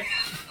 Sorry.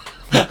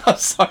 I'm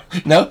sorry.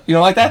 No, you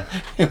don't like that?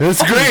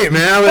 That's great,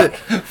 man.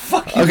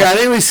 Fuck you. Okay, I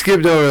think we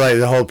skipped over like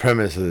the whole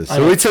premise of this.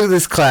 So we took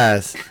this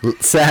class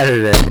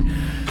Saturday.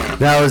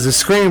 That was a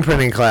screen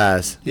printing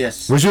class.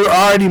 Yes. Which we were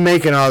already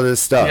making all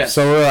this stuff. Yes.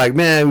 So we're like,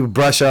 man, we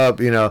brush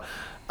up,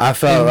 I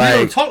felt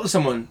like. You talk to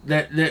someone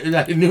that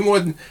knew more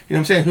than, you know what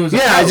I'm saying? Who was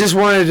I just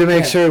wanted to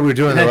make sure we're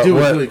doing that dude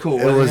was really cool.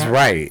 It was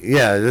right.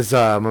 Yeah, this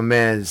my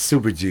man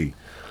Super G.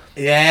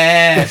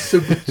 Yeah,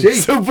 Super G.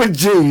 Super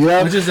G,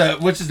 yeah. Which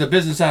is the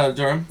business out of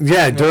Durham.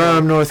 Yeah,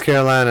 Durham, North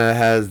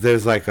Carolina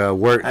there's like a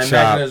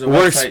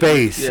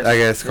workspace, yes, I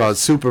guess, called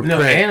Super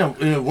Print. And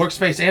a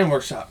workspace and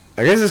workshop.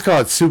 I guess it's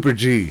called Super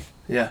G.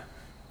 Yeah.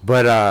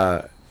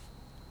 But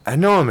I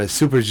know him as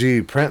Super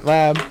G Print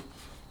Lab.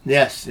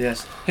 Yes.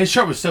 His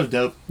shirt was so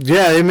dope.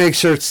 Yeah, they make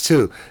shirts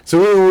too. So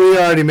we were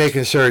already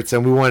making shirts,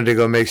 and we wanted to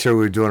go make sure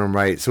we were doing them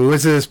right. So we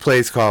went to this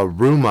place called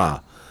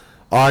Rumah,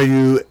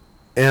 RUMAH.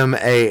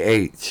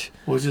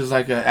 Which is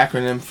like an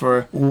acronym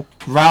for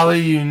Raleigh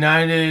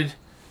United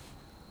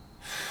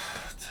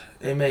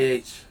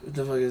MAH. What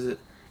the fuck is it?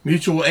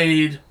 Mutual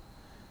Aid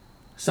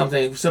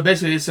something. So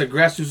basically, it's a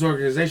grassroots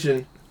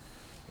organization.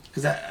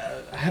 Because I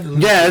have to.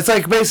 Yeah, it's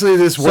like basically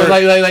this work. So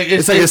like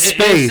it's like a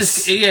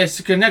space. It's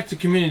to connect the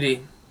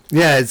community.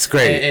 Yeah, it's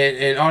great.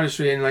 And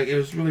artistry, and like it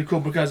was really cool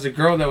because the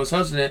girl that was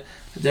hosting it,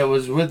 that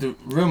was with the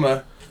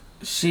Rumah,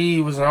 she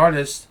was an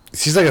artist.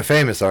 She's like a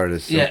famous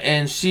artist. So. Yeah,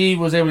 and she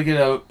was able to get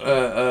an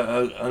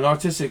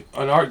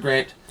art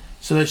grant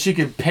so that she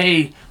could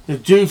pay the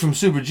dude from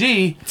Super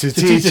G to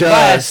teach the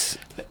class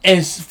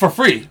and for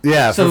free.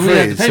 Yeah, so for we free.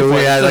 had to pay so for we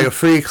it. had like a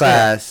free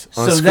class.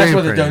 Yeah. On so screen that's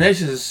where the printing.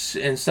 donations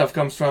and stuff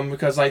comes from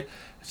because like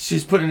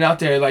she's putting it out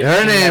there like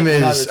her name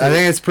is I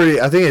think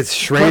it's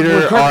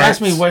Schrader Kirk Arts.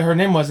 asked me what her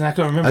name was and I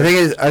couldn't remember. I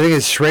think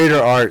it's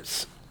Schrader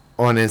Arts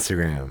on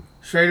Instagram.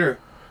 Schrader.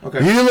 Okay.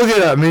 You can look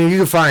it up. I mean, you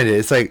can find it.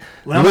 It's like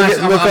look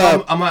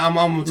up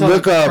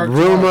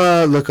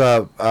Rumah, look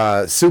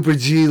up Super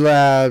G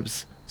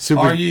Labs,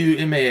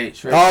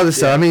 RUMAH, right? all this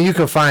stuff. I mean, you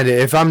can find it.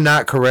 If I'm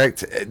not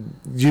correct,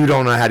 you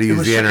don't know how to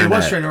use the internet. It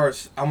was Schrader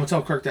Arts. I'm gonna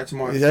tell Kirk that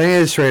tomorrow. I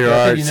think it's Schrader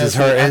Arts. It's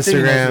her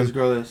Instagram. This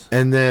girl is.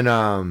 And then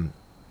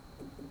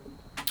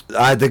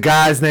the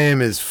guy's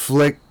name is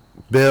Flick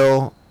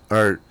Bill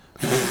or.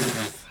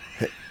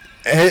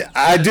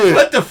 I do.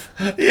 What the?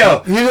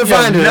 Yo, you can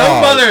find it.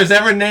 No mother has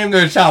ever named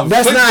their child.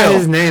 That's Flick not Bill.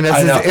 his name.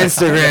 That's his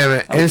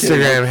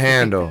Instagram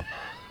handle.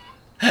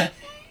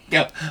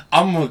 Yeah,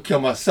 I'm gonna kill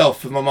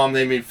myself if my mom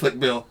named me Flick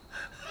Bill.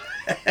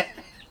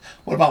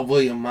 What about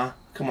William, Ma?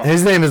 Come on.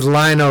 His name is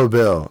Lino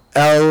Bill.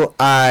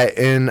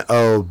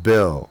 Lino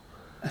Bill.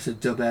 That's a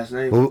dope ass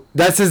name. Well,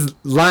 that's his.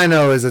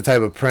 Lino is a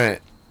type of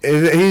print.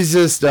 He's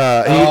just.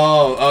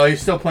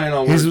 He's still playing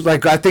on. He's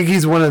like I think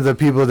he's one of the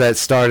people that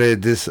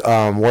started this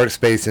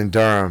workspace in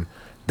Durham.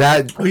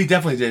 He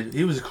definitely did.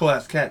 He was a cool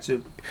ass cat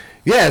too.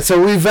 Yeah,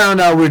 so we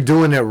found out we're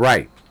doing it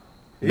right.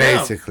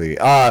 Basically,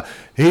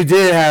 we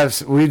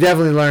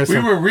definitely learned. We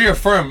were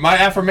reaffirmed. My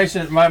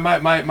affirmation.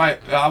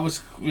 I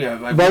was.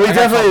 Yeah. But we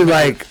definitely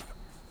like.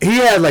 he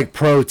had like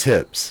pro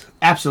tips.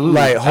 Absolutely,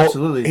 Like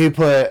absolutely. he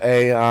put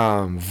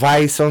a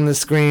vice on the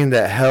screen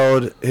that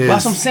held his.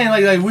 That's what I'm saying.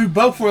 Like we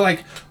both were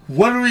like,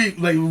 what are we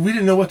like? We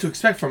didn't know what to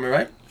expect from it,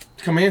 right?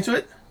 Coming into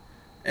it,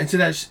 into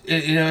that.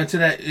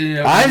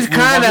 I just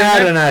kind of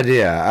had an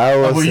idea. I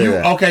will say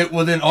that. Okay?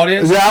 Well, then,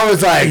 audience. I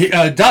was like,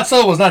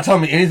 Dotso was not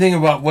telling me anything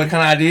about what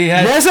kind of idea he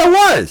had. yes, I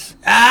was.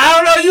 I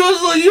don't know. You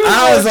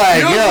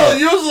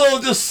was a little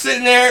just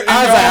sitting there.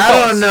 I was like,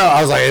 I don't know.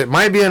 I was like, it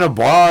might be in a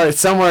bar. It's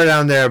somewhere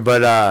down there,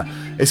 but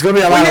it's gonna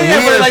be a lot of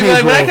weird but people.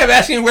 Like, when I kept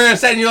asking you where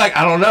it's at, and you're like,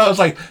 I don't know. It's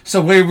like,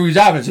 so where were you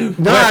driving to?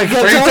 No, I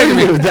kept telling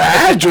you the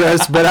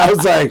address, but I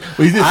was like,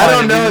 I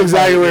don't know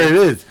exactly where it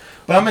is.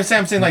 But I'm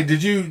saying, like,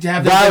 did you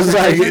have that? I was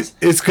like,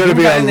 it's gonna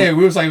be in there.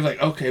 We was like,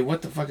 okay,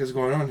 what the fuck is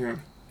going on here?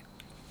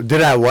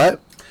 Did I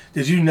what?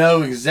 Did you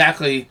know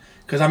exactly?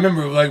 Because I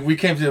remember, like, we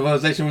came to the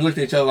realization, we looked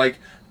at each other like,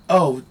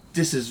 oh,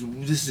 this is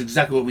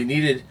exactly what we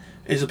needed.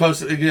 As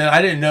opposed to,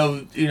 I didn't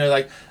know,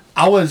 like,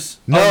 I was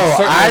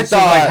I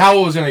thought like how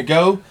it was gonna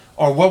go.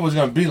 Or what was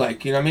going to be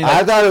like, you know what I mean? Like,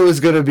 I thought it was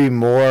going to be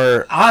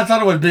more... I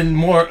thought it would have been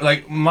more,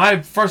 like,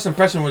 my first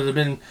impression would have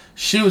been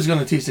she was going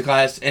to teach the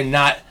class and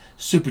not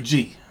Super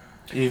G.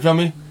 You feel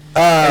me?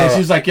 And she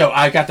was like, yo,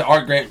 I got the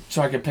art grant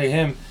so I could pay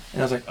him.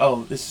 And I was like,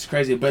 oh, this is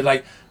crazy. But,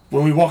 like,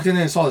 when we walked in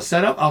there and saw the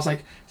setup, I was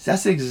like,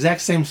 that's the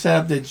exact same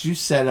setup that you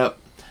set up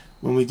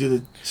when we do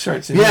the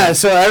shirts. Yeah,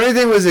 so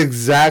everything was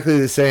exactly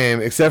the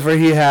same, except for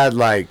he had,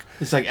 like...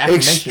 It's like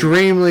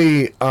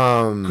extremely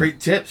great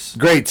tips.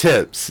 Great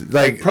tips.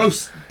 Like pro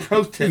tips.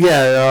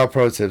 Yeah, they're all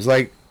pro tips.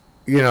 Like,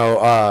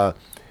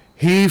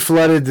 he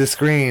flooded the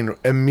screen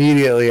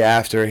immediately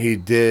after he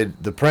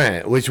did the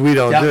print, which we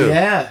don't do.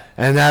 Yeah.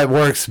 And that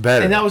works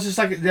better. And that was just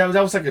like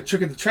that was like a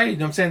trick of the trade, you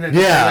know what I'm saying? That,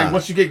 yeah. Like,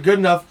 once you get good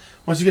enough,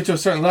 once you get to a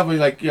certain level,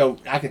 you're like, yo,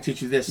 I can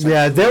teach you this.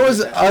 Yeah, there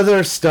was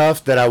other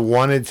stuff that I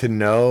wanted to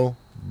know,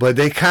 but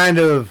they kind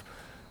of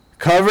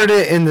covered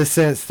it in the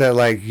sense that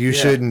like you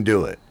shouldn't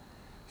do it.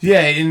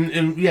 Yeah,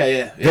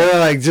 yeah. They're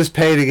like, just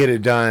pay to get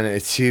it done.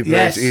 It's cheaper.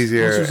 It's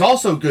easier. Which was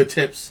also good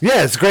tips.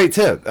 Yeah, it's a great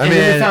tip. I mean,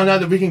 then we found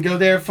out that we can go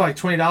there for like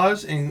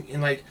 $20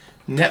 and like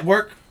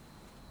network,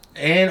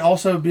 and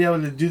also be able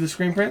to do the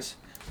screen prints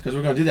because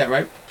we're gonna do that,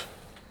 right?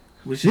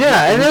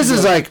 Yeah, and this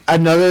is like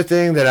another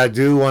thing that I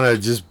do want to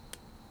just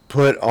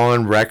put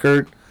on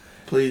record.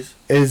 Please.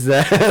 Is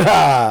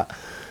that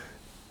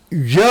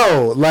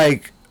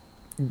like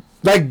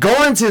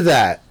going to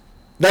that.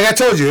 Like I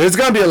told you, there's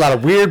gonna be a lot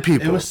of weird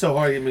people. It was so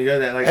hard to get me to go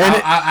there. Like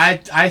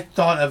I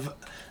thought of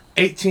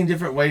 18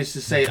 different ways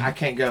to say I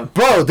can't go.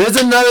 Bro, there's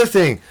another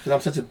thing. Because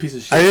I'm such a piece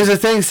of shit. There's a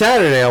thing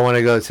Saturday I want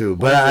to go to,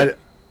 but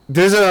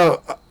there's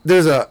a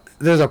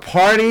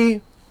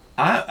party.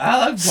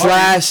 I like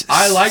parties.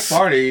 I like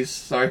parties.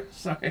 Sorry.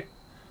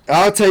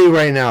 I'll tell you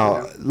right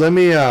now. Let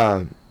me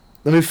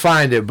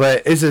find it.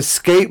 But it's a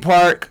skate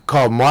park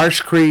called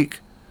Marsh Creek.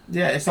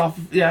 Yeah, it's off.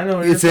 Yeah, I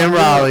know. It's in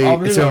Raleigh.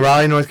 It's in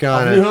Raleigh, North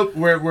Carolina. New Hope,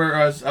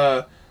 where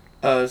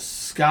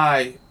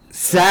Sky.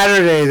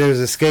 Saturday there's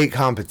a skate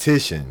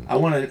competition. I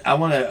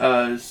want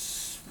a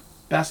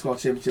basketball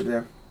championship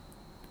there.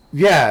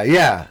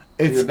 Yeah.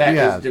 It's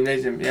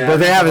gymnasium. Yeah. But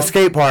they have a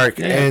skate park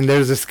and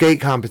there's a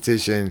skate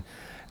competition,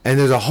 and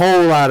there's a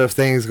whole lot of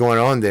things going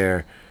on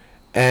there,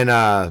 and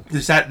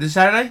this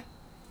Saturday.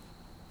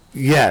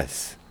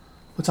 Yes.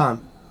 What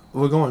time?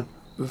 We're going.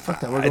 Fuck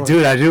that. We're going.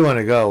 Dude, I do want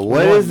to go.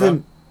 What is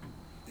the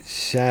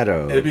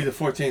shadow? It'll be the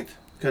 14th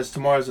because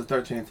tomorrow's the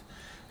 13th.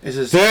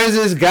 There's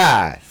this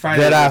guy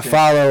that I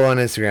follow on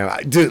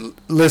Instagram. Dude,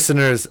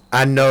 listeners,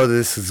 I know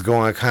this is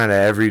going kind of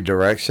every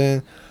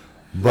direction,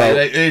 but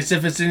as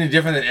if it's any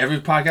different than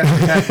every podcast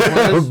we've had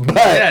before. But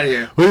get out of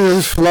here. We're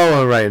just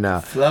flowing right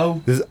now.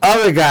 Flow. This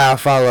other guy I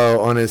follow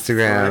on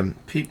Instagram.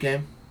 Peep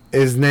game.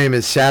 His name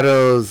is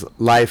Shadows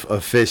Life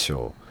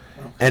Official,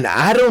 and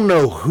I don't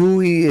know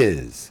who he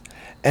is.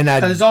 And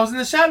because he's always in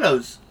the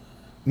shadows.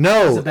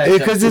 No,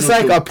 because it's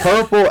like a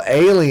purple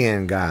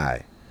alien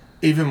guy.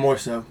 Even more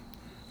so.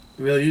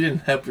 Really, you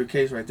didn't help your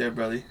case right there,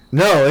 brother.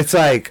 No, it's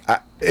like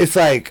I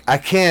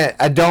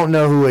don't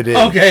know who it is.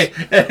 Okay,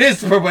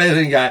 it's the purple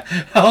alien guy.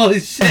 Holy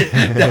shit!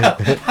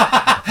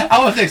 I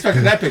wasn't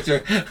expecting that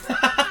picture.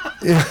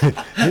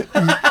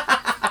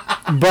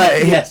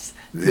 But yes.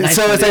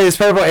 So it's like this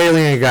purple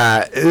alien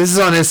guy. This is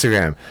on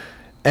Instagram,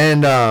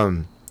 and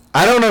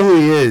I don't know who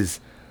he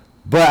is.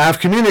 But I've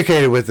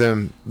communicated with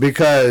him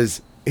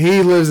because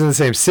he lives in the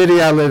same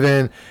city I live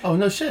in. Oh,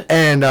 no shit.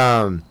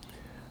 And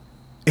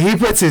he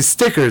puts his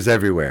stickers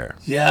everywhere.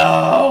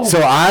 Yo.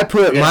 So I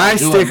put my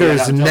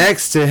stickers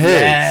next to his.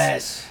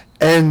 Yes.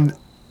 And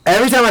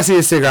every time I see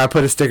a sticker, I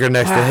put a sticker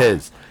next to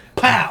his.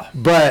 Pow.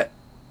 But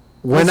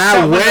when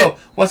I went...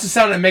 What's the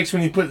sound it makes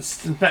when you put a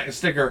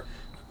sticker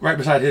right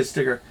beside his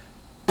sticker?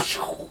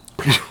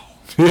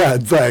 Yeah,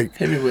 it's like...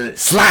 Hit me with it.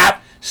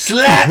 Slap.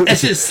 Slap! That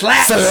shit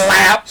slap!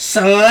 Slap!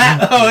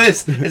 Slap! Oh,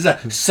 it's a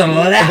slap!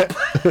 Slap!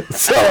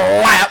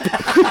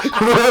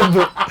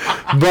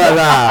 But,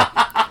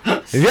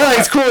 yeah,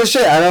 he's cool as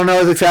shit. I don't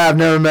know the guy. I've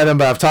never met him,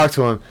 but I've talked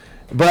to him.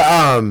 But,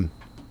 I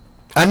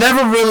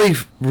never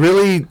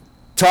really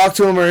talked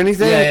to him or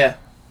anything. Yeah.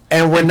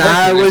 And when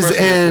I was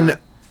in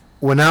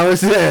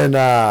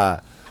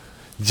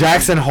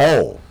Jackson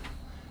Hole,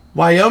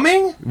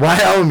 Wyoming?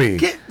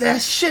 Get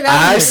that shit out of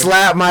here. I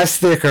slapped my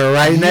sticker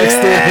right next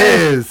to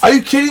his. Are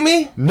you kidding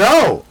me?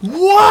 No.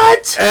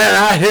 What? And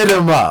I hit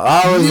him up.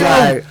 I was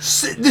like,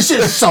 this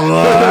is so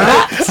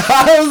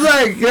I was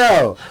like,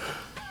 yo,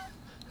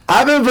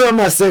 I've been putting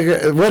my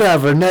sticker,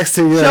 whatever, next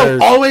to yours. So,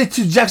 all the way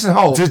to Jackson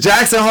Hole. To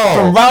Jackson Hole.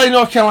 From Raleigh,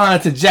 North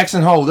Carolina to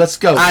Jackson Hole. Let's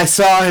go. I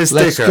saw his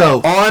sticker. Let's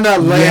go. On a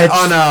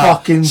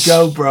fucking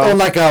go, bro. On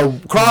like a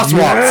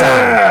crosswalk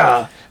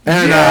sign.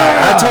 And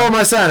I told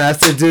my son, I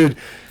said, dude,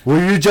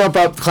 will you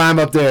climb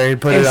up there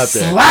and put it up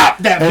there? Slap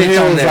that bitch on there. And he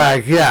was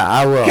like, yeah,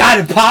 I will. Got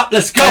it, Pop.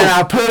 Let's go. And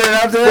I put it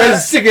up there.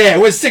 Where's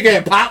the sticker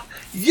at? Pop?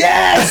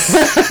 Yes!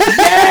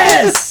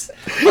 Yes!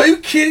 Are you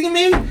kidding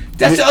me?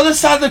 That's the other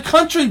side of the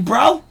country,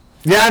 bro.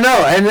 Yeah, I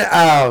know.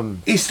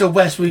 And east or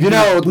west, we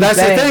that's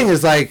the thing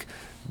is like,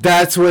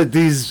 that's what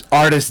these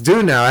artists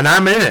do now, and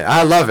I'm in it.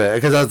 I love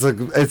it because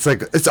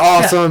it's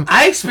awesome. Yeah,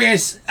 I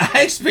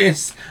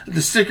experienced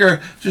the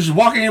sticker just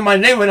walking in my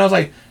neighborhood. And I was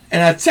like,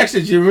 and I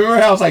texted you. Remember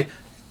how I was like,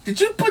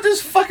 did you put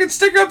this fucking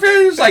sticker up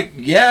here? He was like,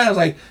 yeah. I was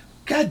like,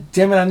 God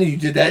damn it, I knew you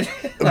did that.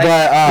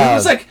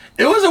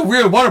 It was a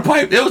weird water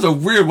pipe. It was a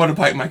weird water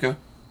pipe, Micah.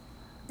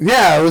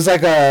 Yeah, it was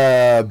like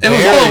a barrier. It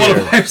was all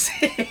water pipes.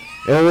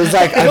 It was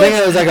like I think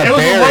it was like a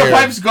barrier. Water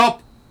pipes go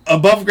up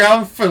above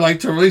ground for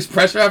to release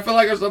pressure. I feel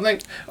like or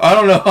something. I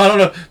don't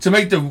know to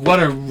make the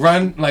water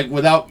run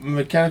without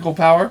mechanical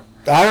power.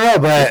 I don't know,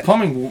 but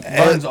plumbing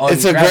runs on.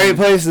 It's a great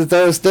place to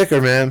throw a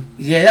sticker, man.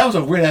 Yeah, that was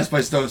a weird ass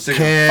place to throw a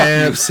sticker.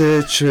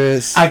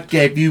 CampCitrus. I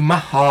gave you my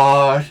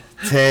heart.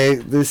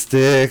 Take the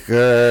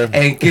sticker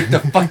and get the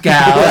fuck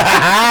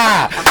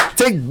out.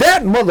 Take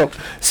that, mother.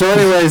 So,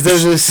 anyways,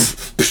 there's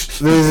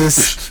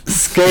this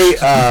skate.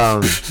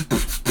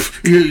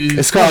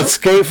 It's called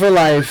Skate for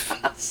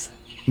Life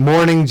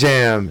Morning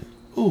Jam.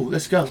 Ooh,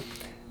 let's go.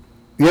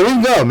 Yeah, we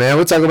can go, man.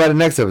 We'll talk about it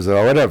next episode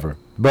or whatever.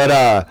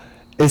 But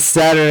it's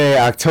Saturday,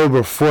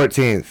 October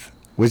 14th,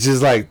 which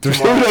is like 3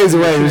 days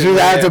away. Which means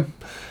I have to.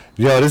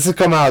 Yo, this will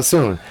come out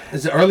soon.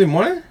 Is it early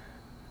morning?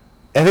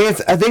 I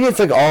think it's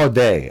like all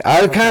day.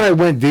 I kind of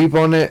went deep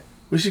on it.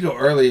 We should go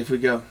early if we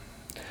go.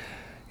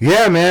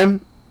 Yeah,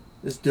 man.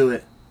 Let's do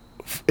it.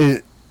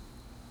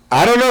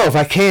 I don't know if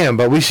I can,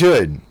 but we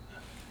should.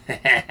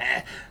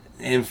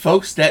 And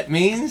folks, that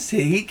means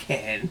he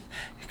can,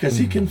 because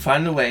he can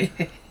find a way.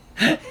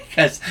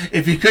 Because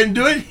if he couldn't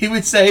do it, he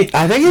would say,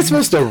 I think it's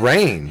supposed to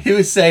rain. He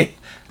would say,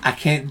 I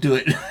can't do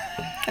it.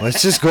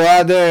 Let's just go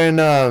out there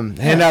and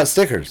hand out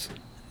stickers.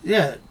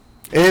 Yeah.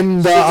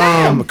 In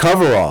the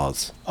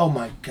coveralls. Oh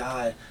my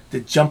God. The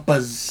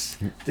jumpers.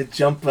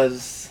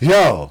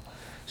 Yo.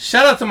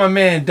 Shout out to my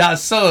man Dot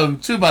Solo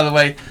too, by the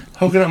way.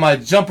 Hooking up my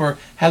jumper.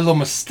 Had a little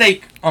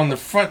mistake on the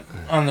front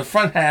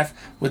half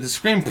with the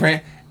screen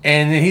print.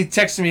 And then he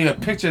texted me a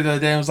picture the other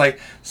day and was like,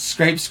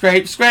 scrape,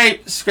 scrape,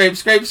 scrape, scrape,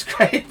 scrape,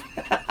 scrape.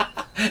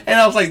 And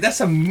I was like,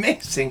 that's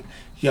amazing.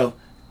 Yo,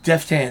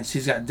 Deft Hands.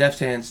 He's got Deft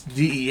Hands.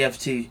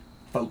 DEFT,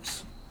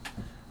 folks.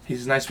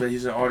 He's nice, but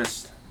he's an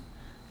artist.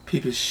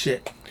 Peep his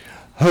shit.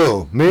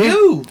 Who? Me?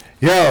 You.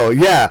 Yo,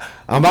 yeah.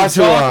 I'm about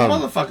to.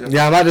 Motherfucker.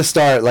 Yeah, I'm about to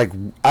start. Like,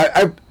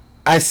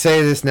 I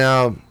say this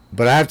now,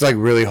 but I have to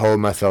really hold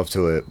myself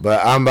to it.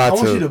 But I'm about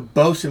to. I want you to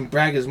boast and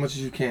brag as much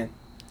as you can.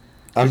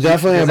 I'm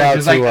definitely about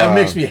to. That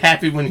makes me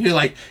happy when you're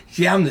like,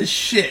 yeah, I'm the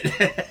shit.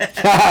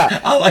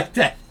 I like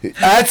that.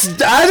 I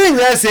think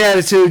that's the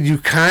attitude you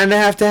kind of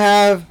have to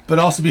have. But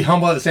also be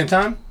humble at the same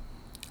time?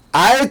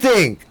 I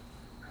think,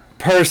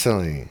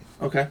 personally.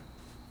 Okay.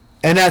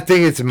 And I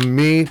think it's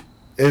me.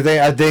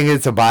 I think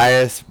it's a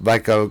bias,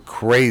 like a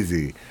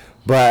crazy.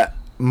 But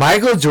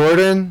Michael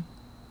Jordan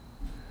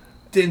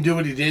didn't do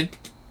what he did.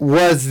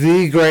 Was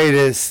the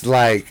greatest,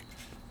 at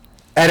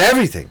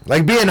everything.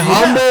 Like being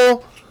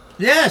humble.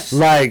 Yes.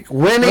 Like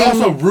winning. But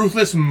also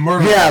ruthless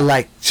murder. Yeah,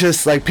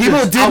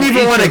 people didn't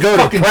even want to go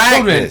to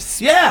practice.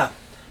 Children. Yeah.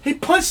 He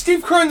punched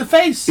Steve Kerr in the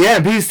face.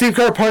 Yeah, Steve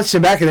Kerr punched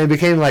him back and they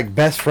became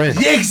best friends.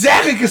 Yeah,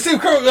 exactly. Because Steve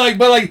Kerr,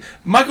 but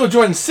Michael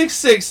Jordan,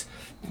 6'6",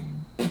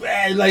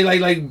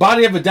 like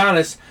body of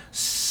Adonis,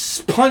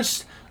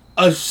 punched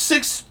a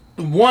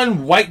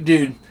 6'1" white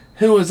dude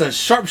who was a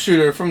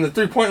sharpshooter from the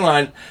 3-point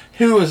line,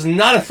 who was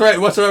not a threat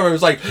whatsoever. It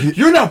was like,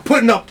 you're not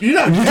doing what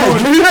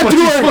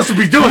you're supposed to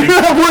be doing.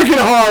 You're not working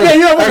hard. Yeah,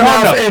 you're not working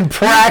hard enough in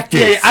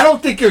practice. Yeah, I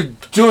don't think you're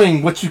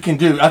doing what you can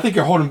do. I think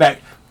you're holding back.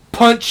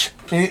 Punch,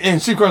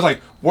 and Steve Kerr's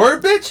like,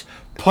 word, bitch?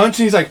 Punch,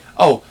 and he's like,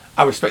 oh,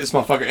 I respect this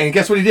motherfucker. And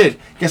guess what he did?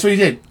 Just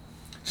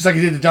like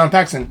he did to John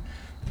Paxson,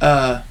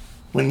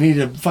 when he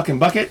needed a fucking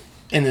bucket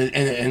in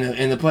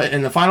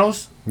the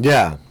finals.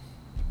 Yeah.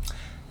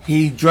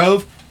 He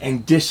drove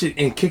and dished it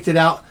and kicked it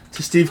out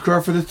to Steve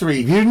Kerr for the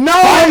 3. You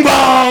know, bong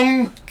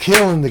bong,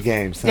 killing the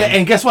game, son. Yeah,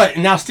 and guess what?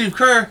 Now Steve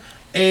Kerr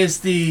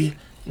is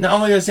not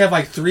only does he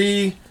have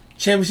 3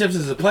 championships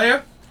as a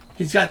player,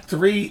 he's got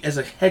 3 as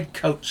a head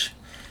coach,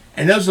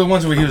 and those are the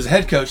ones where he was a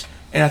head coach.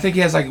 And I think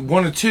he has 1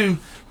 or 2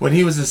 when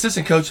he was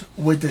assistant coach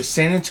with the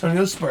San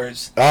Antonio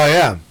Spurs. Oh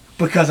yeah.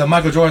 because of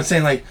Michael Jordan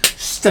saying like,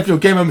 "Step your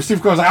game up," and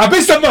Steve Kerr was like, "I've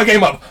been stepping my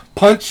game up."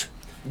 Punch.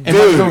 And Dude.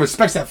 Michael Jordan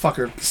respects that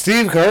fucker.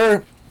 Steve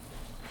Kerr,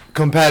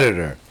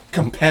 competitor.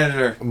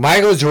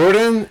 Michael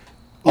Jordan,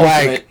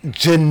 Ultimate. like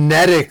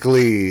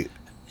genetically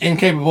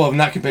Incapable of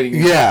not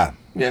competing. Yeah.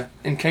 Yeah,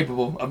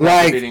 incapable of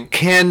not competing.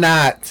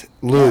 Cannot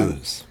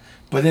lose.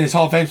 But then his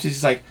Hall of Fame speech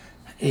is like,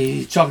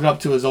 he chalked it up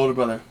to his older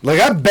brother. Like,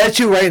 I bet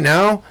you right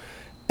now,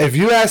 if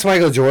you ask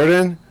Michael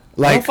Jordan,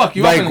 like, fuck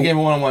you up in the game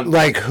of one-on-one.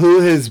 Like, who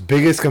his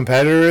biggest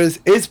competitor is,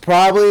 it's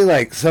probably,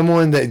 like,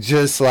 someone that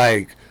just,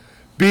 like,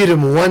 beat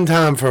him one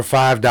time for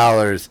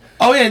 $5.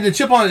 Oh, yeah, the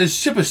chip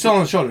is still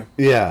on the shoulder.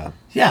 Yeah.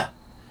 Yeah.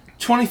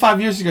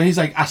 25 years ago, he's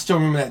like, I still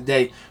remember that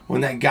day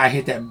when that guy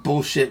hit that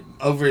bullshit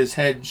over his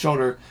head,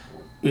 shoulder,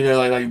 you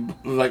know,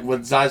 like with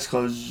his eyes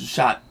closed,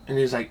 shot. And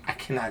he's like, I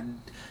cannot,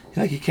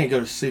 like, he can't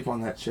go to sleep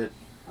on that shit.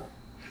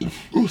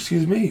 Ooh,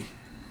 excuse me.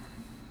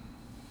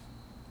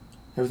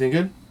 Everything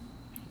good?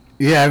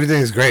 Yeah,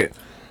 everything's great.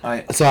 All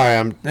right. Sorry,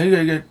 I'm... No,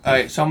 you're good. All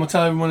right, so I'm going to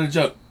tell everyone a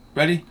joke.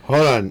 Ready?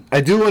 Hold on.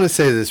 I do want to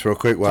say this real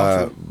quick.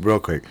 Real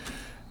quick.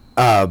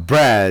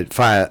 Brad,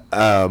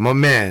 my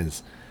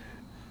man's...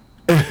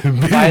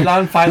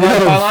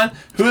 Phylon.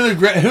 Who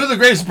are the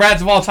greatest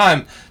Brads of all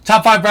time?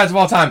 Top 5 Brads of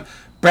all time.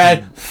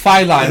 Brad,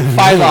 Phylon.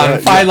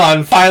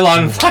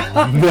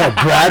 Yeah,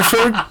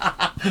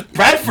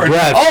 Bradford.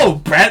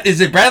 Oh,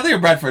 is it Bradley or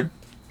Bradford?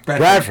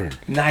 Bradford.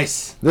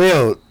 Nice.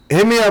 Leo,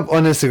 hit me up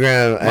on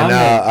Instagram and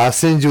I'll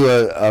send you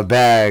a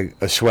bag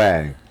of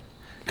swag.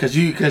 Cause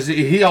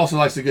he also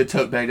likes a good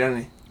tote bag,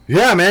 doesn't he?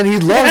 Yeah, man, he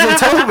loves a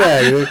tote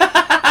bag.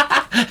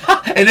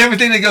 And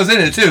everything that goes in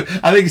it too.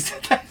 I think he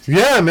said that.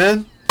 Yeah,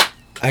 man.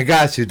 I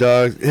got you,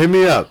 dog. Hit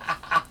me up.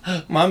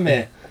 My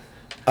man.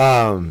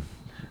 Go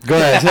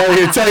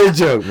ahead. Tell your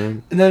joke,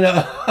 man.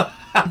 No.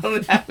 I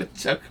don't have a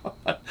joke.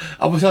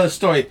 I will tell a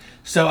story.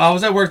 So I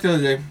was at work the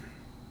other day,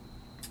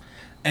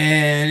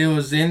 and it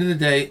was the end of the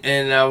day,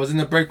 and I was in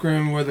the break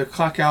room where the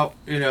clock out,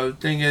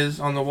 thing is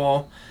on the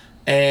wall,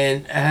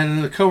 and I had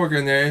another coworker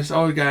in there. This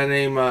old guy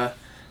named,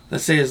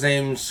 let's say his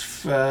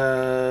name's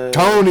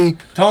Tony.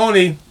 All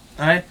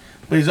right,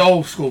 but he's an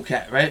old school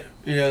cat, right?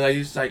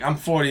 He's like, I'm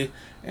 40,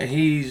 and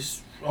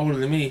he's older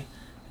than me,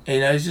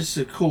 and he's just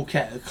a cool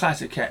cat, a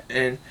classic cat,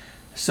 and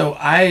so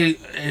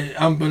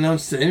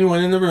unbeknownst to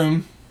anyone in the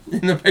room,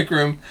 in the break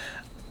room,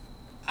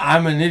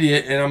 I'm an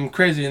idiot and I'm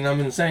crazy and I'm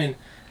insane.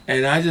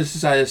 And I just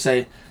decided to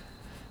say,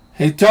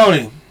 "Hey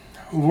Tony,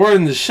 rumor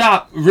in the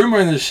shop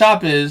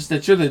is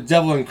that you're the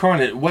devil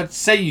incarnate. What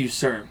say you,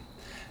 sir?"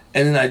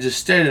 And then I just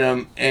stared at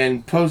him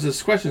and posed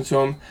this question to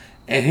him.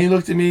 And he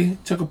looked at me,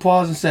 took a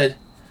pause and said,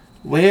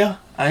 "Well,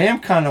 I am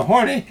kind of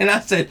horny." And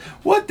I said,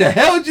 "What the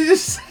hell did you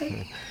just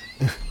say?"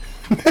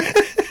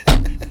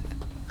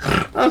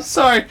 I'm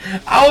sorry.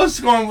 I was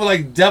going with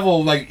like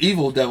devil, like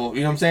evil devil.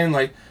 You know what I'm saying?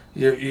 Like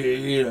you're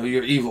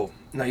evil.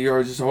 Like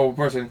you're just a horrible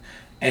person.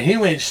 And he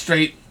went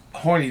straight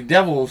horny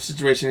devil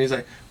situation. He's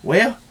like,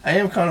 "Well, I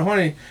am kind of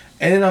horny."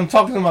 And then I'm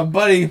talking to my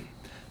buddy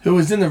who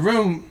was in the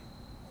room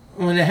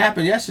when it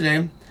happened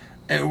yesterday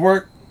at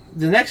work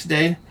the next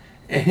day,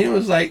 and he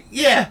was like,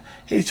 "Yeah."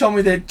 He told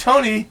me that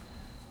Tony,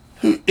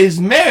 who is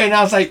married, and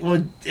I was like,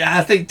 "Well,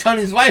 I think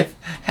Tony's wife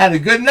had a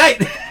good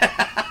night."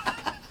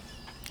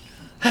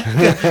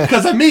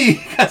 Because of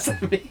me.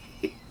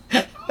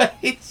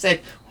 He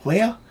said,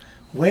 well,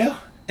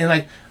 and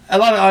like a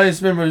lot of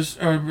audience members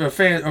or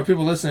fans or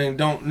people listening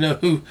don't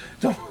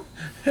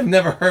have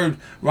never heard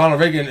Ronald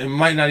Reagan and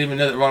might not even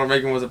know that Ronald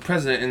Reagan was a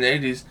president in the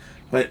 80s,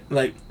 but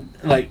like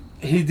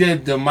he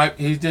did the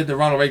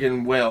Ronald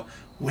Reagan well,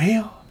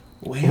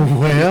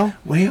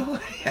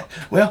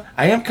 I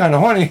am kind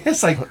of horny.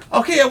 It's like,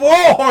 okay, we're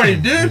all horny,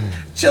 dude.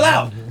 Chill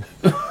out.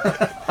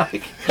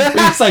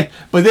 It's like,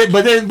 but then,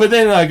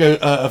 like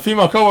a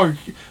female coworker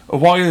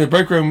walking in the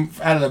break room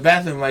out of the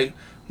bathroom, like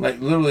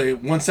literally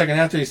 1 second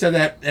after he said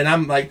that, and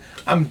I'm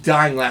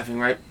dying laughing,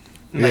 right?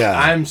 Like, yeah.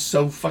 I'm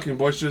so fucking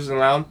boisterous and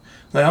loud.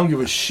 Like I don't give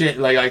a shit.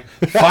 Like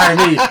fire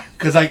me,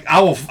 because like I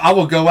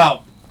will go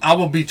out. I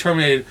will be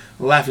terminated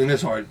laughing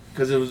this hard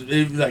because it was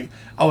like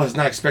I was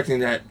not expecting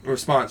that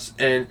response.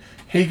 And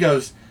he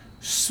goes,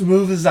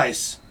 smooth as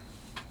ice.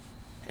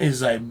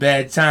 He's like,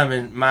 "Bad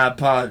timing, my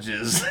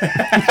apologies." to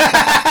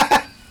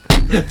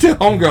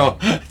homegirl,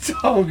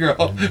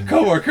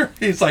 coworker.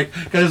 He's like,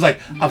 because it's like,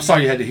 "I'm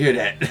sorry you had to hear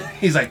that."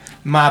 He's like,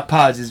 "My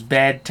apologies,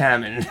 bad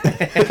timing."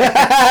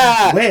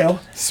 Well,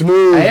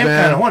 smooth. I am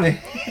kind of horny.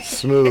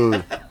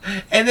 Smooth.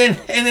 and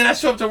then I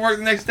show up to work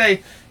the next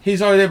day.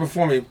 He's already there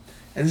before me,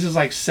 and this is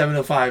like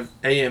 7:05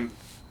 a.m.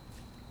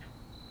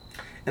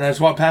 And I just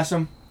walk past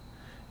him,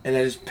 and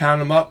I just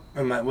pound him up.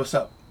 I'm like, "What's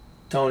up,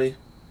 Tony?"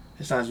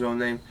 It's not his real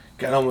name.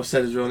 I almost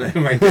said his real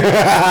name right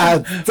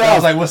there. So I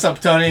was like, "What's up,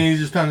 Tony?" And he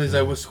just pounded. He's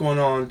like, "What's going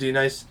on, D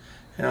Nice?"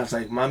 And I was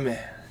like, "My man."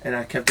 And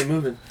I kept it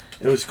moving.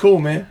 It was cool,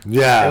 man.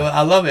 Yeah.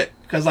 I love it.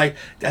 Because, like,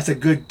 that's a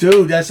good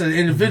dude. That's an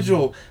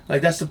individual.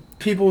 Like, that's the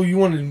people you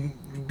want to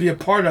be a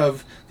part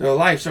of their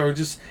lives or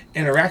just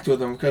interact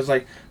with them. Because,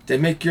 like, They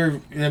make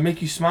you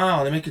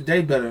smile. They make your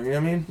day better. You know what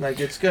I mean? Like,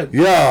 it's good.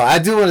 Yo, I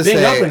do want to Being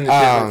say, open to shit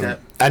like that.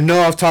 I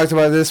know I've talked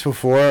about this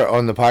before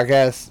on the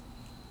podcast,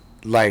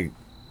 like,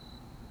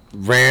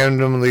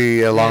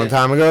 randomly a long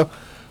time ago,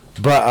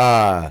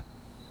 but,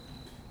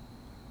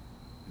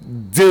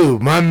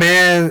 dude, my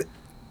man,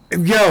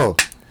 yo,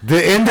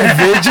 the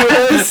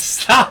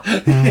individualist. Stop.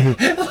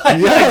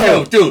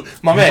 Yo, dude,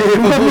 my man.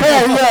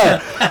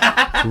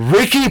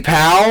 Ricky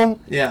Powell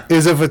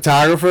is a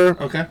photographer.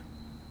 Okay.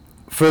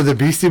 For the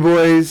Beastie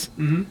Boys.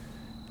 Mm-hmm.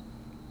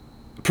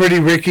 Pretty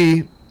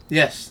Ricky.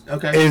 Yes.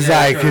 Okay. Is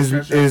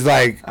is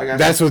like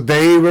that's what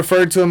they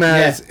referred to him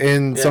as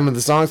in some of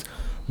the songs.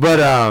 But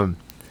yo,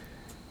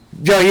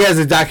 he has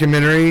a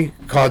documentary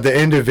called The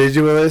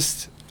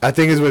Individualist. I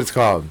think is what it's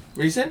called.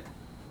 Recent?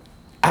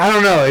 I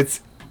don't know.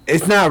 It's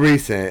not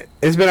recent.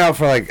 It's been out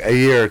for like a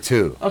year or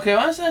two. Okay,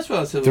 well, that's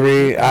relatively.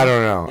 3. I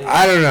don't know. Yeah.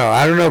 I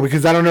don't know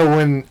because I don't know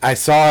when I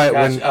saw it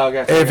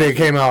if it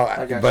came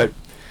out. But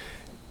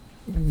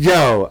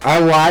yo,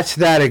 I watched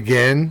that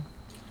again.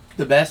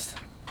 The best.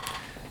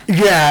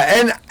 Yeah,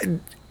 and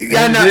did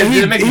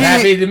it make you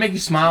happy? Did it make you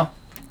smile?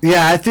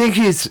 Yeah, I think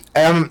he's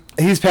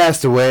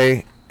passed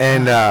away,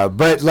 and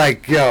but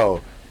like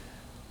yo,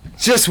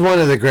 just one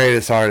of the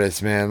greatest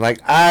artists, man.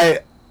 Like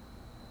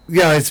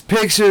his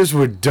pictures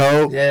were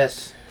dope.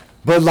 Yes.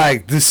 But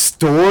like the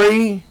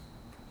story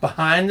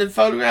behind the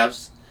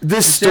photographs,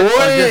 the story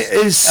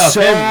is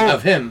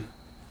of him.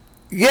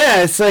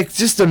 Yeah, it's like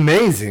just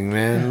amazing,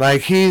 man.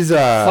 Like he's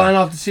flying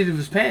off the seat of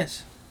his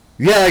pants.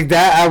 Yeah, like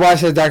that. I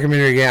watched that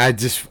documentary again.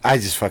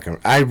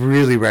 I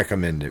really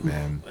recommend it,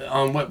 man.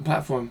 On what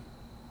platform?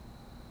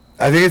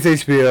 I think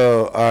it's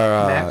HBO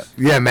or Max?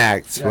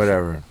 Max,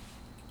 whatever.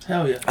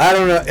 Hell yeah. I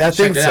don't know. I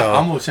think so.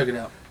 I'm gonna check it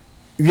out.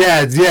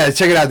 Yeah,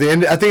 check it out.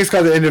 I think it's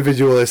called The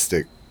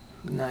Individualistic.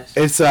 Nice.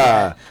 It's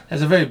that's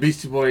a very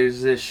Beastie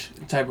Boys-ish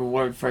type of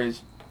word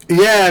phrase.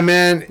 Yeah,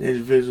 man.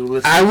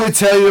 Individualistic. I would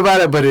tell you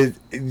about it, but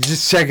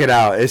just check it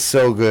out. It's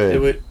so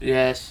good.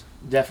 Yes,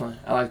 definitely.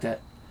 I like that.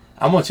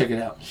 I'm gonna check it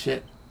out.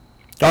 Shit.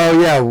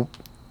 Oh yeah.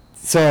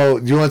 So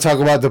you want to talk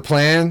about the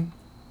plan?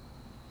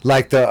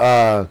 Like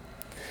because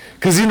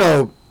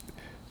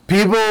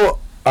people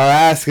are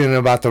asking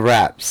about the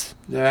raps.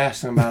 They're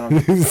asking about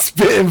them.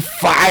 Spitting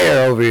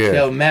fire over here.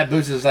 Yo, Matt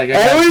Boots is like, I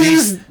got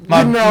beats.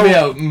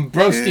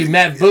 Broski,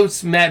 Matt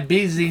Boots, Matt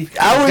Beasley,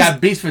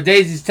 got beats for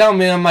daisies. Telling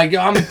me, I'm like,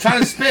 yo, I'm trying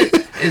to spit.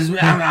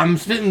 I'm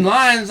spitting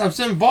lines. I'm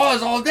spitting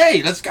bars all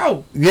day. Let's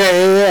go.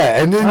 Yeah.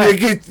 And then they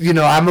get,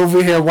 I'm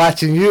over here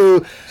watching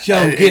you.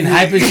 Yo, getting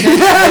hype and shit.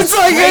 It's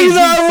like, crazy,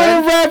 I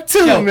want to rap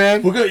too,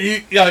 man. We're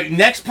gonna,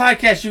 next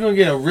podcast, you're gonna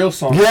get a real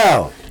song.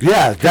 Yeah.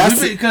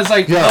 That's because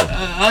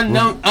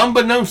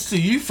unbeknownst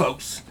to you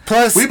folks.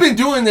 Plus, we've been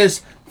doing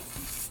this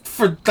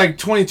for like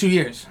 22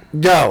 years.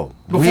 Yo,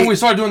 before we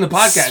started doing the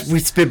podcast, we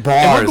spit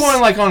bars. And we're going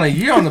like on a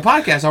year on the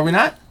podcast, are we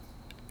not?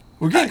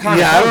 We're getting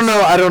kind of close.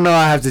 I don't know.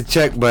 I have to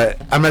check,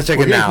 but I'm not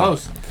checking now.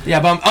 Close.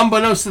 Yeah, but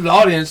unbeknownst to the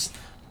audience,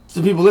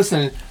 to the people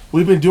listening,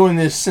 we've been doing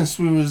this since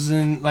we was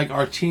in like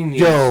our teen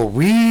years. Yo,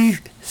 we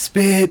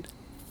spit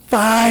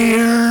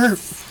fire,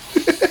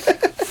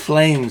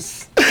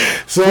 flames.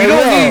 So we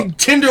don't need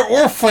Tinder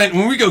or Flint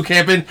when we go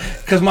camping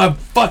because my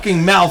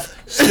fucking mouth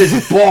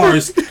spits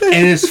bars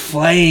and it's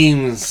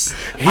flames.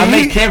 I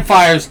make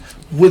campfires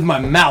with my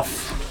mouth.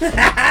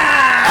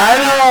 I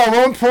know. At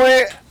one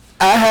point,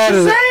 I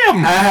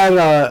had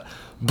a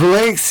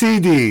blank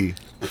CD,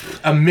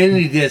 a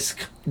mini disc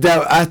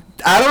that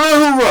I don't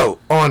know who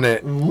wrote on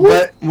it,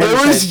 but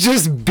it was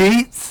just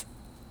beats,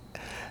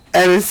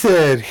 and it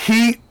said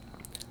 "Heat,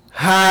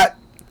 Hot,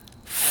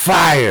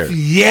 Fire."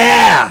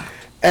 Yeah.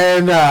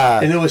 And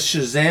it was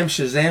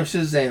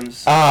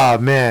Shazams. Ah,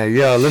 man,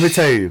 yo, let me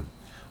tell you.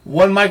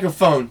 One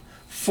microphone,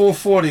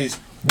 440s,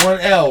 one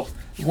L,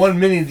 one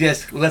mini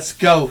disc. Let's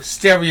go.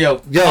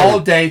 Stereo. Yo. All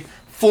day.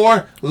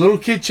 4 little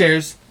kid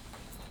chairs.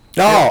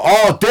 Oh,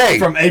 all day.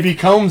 From A.B.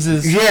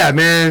 Combs's. Yeah,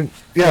 man.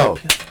 Yo.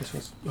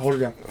 Hold it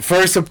down. My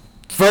first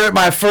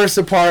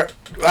apartment.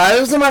 It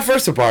was in my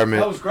first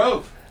apartment. That was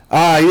Grove.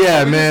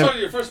 Yeah, man. You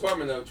started your first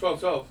apartment, though.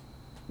 1212.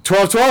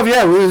 12,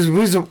 yeah.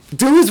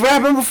 Dude was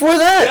rapping before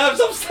that. Yeah, that's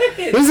what I'm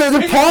saying. It was at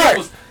the park.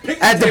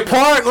 At the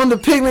park on the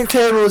picnic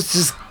tables,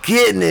 just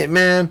getting it,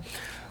 man.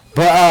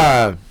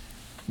 But,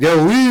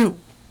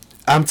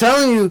 I'm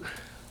telling you,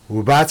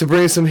 we're about to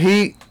bring some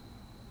heat,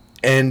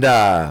 and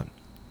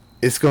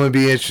it's going to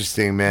be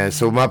interesting, man.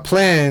 So my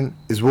plan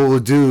is what we'll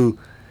do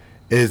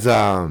is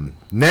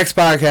next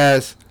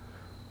podcast,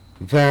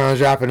 we plan on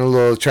dropping a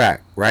little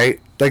track, right?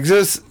 Like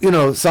just,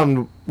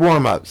 some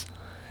warm-ups.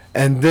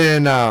 And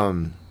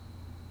then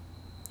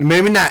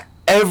maybe not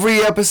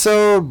every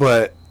episode,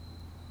 but,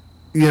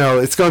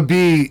 it's going to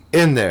be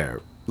in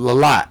there a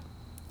lot.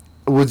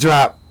 We'll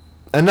drop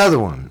another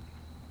one.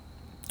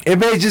 It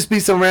may just be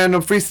some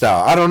random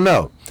freestyle. I don't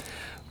know.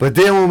 But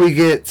then when we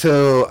get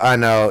to,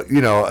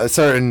 a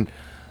certain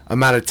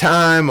amount of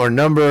time or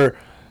number,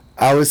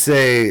 I would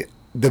say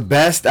the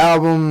best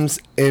albums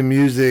in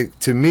music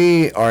to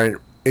me are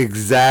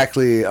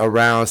exactly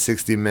around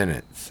 60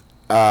 minutes.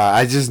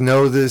 I just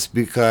know this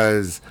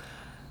because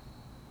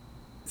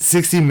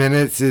 60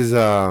 Minutes is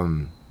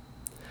a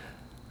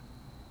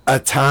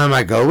time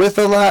I go with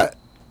a lot,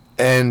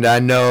 and I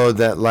know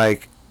that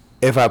like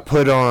if I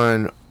put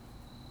on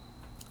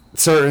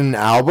certain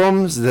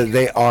albums that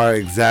they are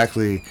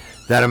exactly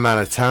that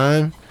amount of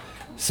time.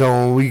 So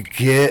when we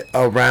get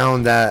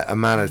around that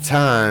amount of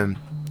time,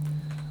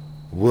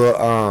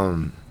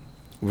 we'll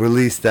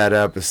release that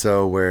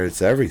episode where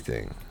it's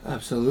everything.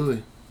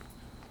 Absolutely.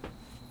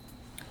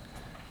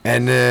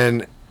 And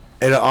then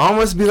it'll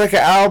almost be like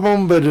an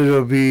album, but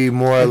it'll be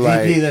more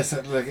like EP, that's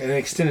like an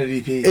extended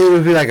EP.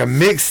 It'll be like a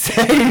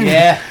mixtape.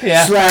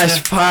 Yeah.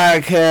 Slash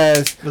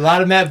podcast. A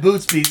lot of Matt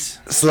Boots beats.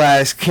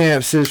 Slash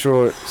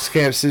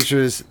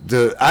CampCitrus.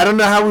 I don't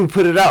know how we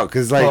put it out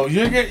because like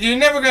you're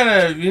never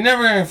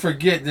gonna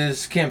forget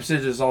this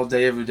CampCitrus all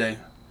day every day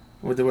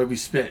with the way we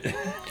spit.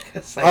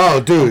 It's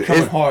like, dude,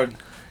 coming hard.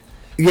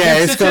 Yeah,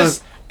 CampCitrus it's gonna.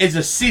 Is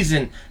a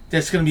season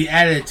that's gonna be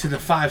added to the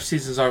 5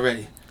 seasons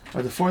already.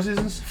 Or the 4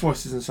 seasons? 4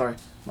 seasons, sorry.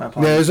 My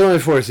apologies. Yeah, there's only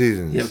 4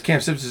 seasons. Yeah, but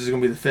CampCitrus is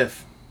going to be the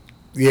 5th.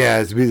 Yeah,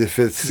 it's be the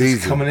 5th season.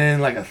 It's coming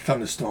in like a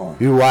thunderstorm.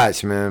 You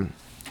watch, man.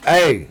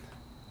 Hey,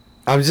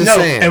 I'm just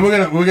saying. And we're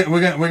gonna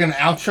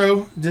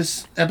outro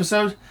this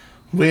episode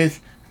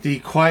with the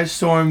Quiet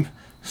Storm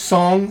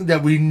song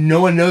that no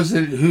one knows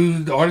who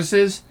the artist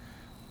is,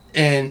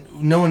 and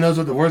no one knows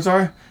what the words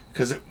are,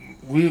 because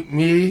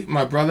me,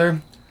 my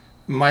brother,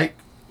 Mike,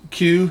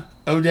 Q,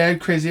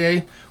 Odad, Crazy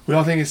A, we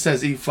all think it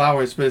says eat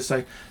flowers, but it's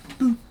like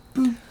boop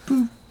boop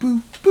boop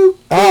boop boop.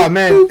 Oh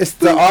man, boop, it's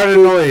the boop, art of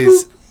boop,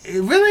 noise. boop.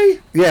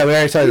 Really? Yeah, we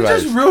already talked You about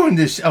just it. ruined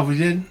this. Oh, we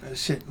did. Oh,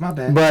 shit, my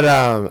bad. But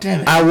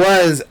damn it. I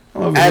was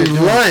I'm at doing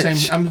the lunch.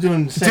 same- I'm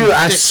doing the same. Dude,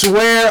 I shit.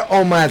 swear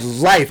on my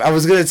life, I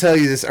was gonna tell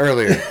you this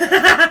earlier.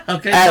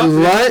 Okay. At talk to me.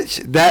 lunch,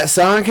 that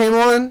song came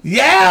on.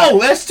 Yeah,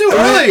 that's too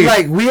early.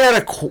 Like we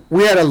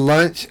had a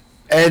lunch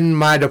in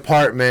my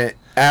department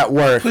at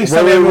work. Please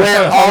where tell me we everyone went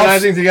started off.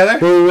 harmonizing together.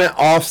 Where we went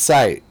off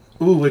site.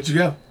 Ooh, where'd you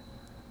go?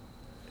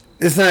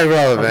 It's not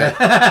irrelevant.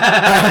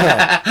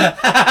 I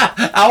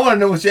want to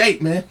know what you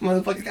ate, man.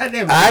 Motherfucker,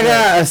 goddamn it. I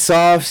got a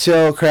soft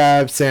shell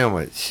crab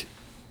sandwich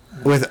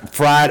with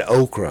fried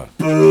okra.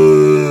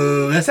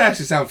 Boo. That's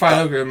actually sound fried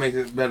okra to make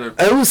it better.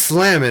 It was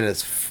slamming.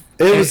 It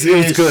was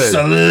good.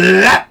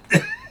 Slap.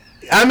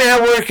 I mean, I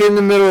work in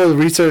the middle of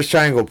Research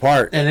Triangle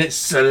Park. And it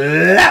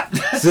slapped.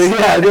 So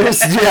yeah, it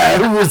was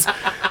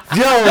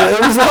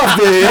off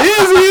the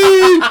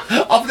easy.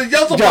 Off the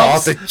Yeltsin Yo, bumps.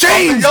 off the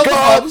chains,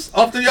 God.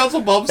 Off the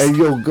Yeltsin bumps. Hey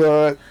yo,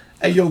 God.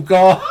 Hey, yo,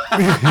 God.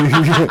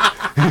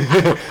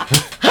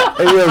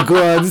 Hey yo,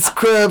 God. This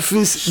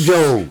crabfish,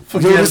 yo,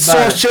 Forget this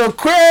about soft it. shell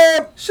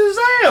crab.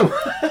 Shazam.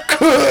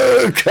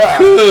 Good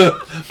God.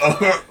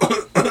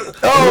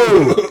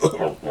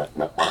 Oh.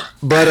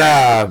 But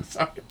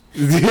Sorry.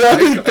 the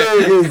other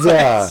thing is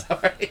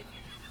Sorry.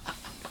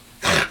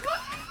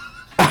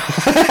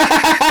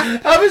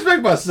 I'm just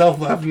making myself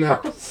laugh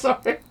now.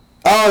 Sorry.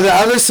 oh, the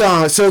other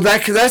song. So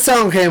that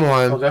song came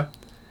on. Okay.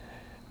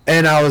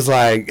 And I was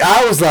like,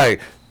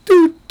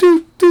 do,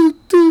 do, do,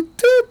 do, do,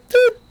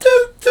 do,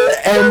 do, do.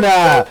 And,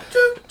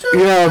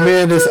 you know, me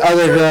and this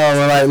other girl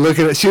were like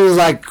looking at, she was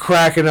like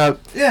cracking up.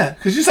 Yeah,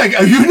 because she's like,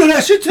 oh, you know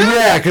that shit too?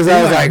 Yeah, because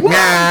I was like,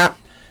 nah.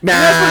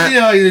 That's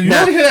what, you nah.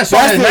 only hear that song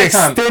That's at the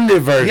nighttime.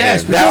 extended version.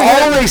 Yes, but you that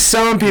hear- only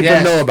some people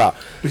Yes. know about.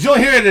 But you don't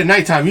hear it at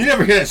nighttime. You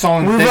never hear that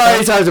song. We've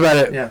already talked about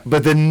it. Yeah.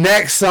 But the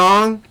next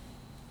song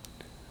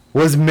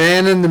was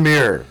Man in the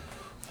Mirror.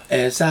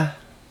 Esa.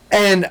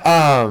 And,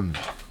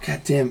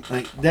 Goddamn,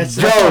 like, that's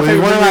Joe, my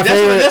favorite one of my movie.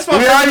 favorite. That's my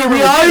we favorite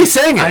movie. already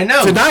sang it. I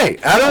know. Tonight.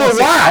 I don't know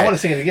why. I want to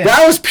sing it again.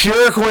 That was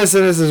pure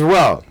coincidence as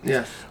well.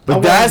 Yeah.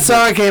 But that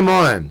song came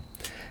on,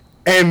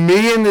 and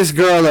me and this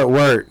girl at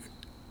work,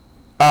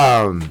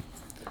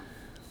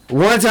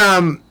 one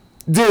time,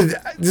 dude,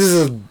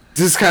 this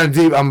is kind of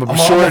deep. I'm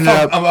shortening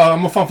up.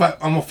 I'm a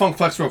funk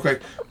flex real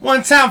quick.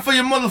 One time for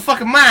your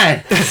motherfucking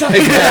mind.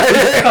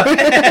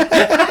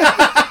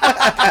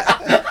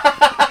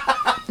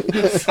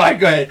 Sorry,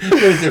 go ahead.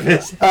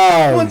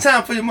 One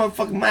time for your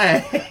motherfucking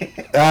mind.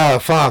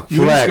 Funk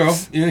You and this girl.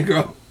 Flex. You and the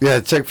girl. Yeah,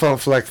 check Funk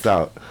Flex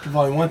out.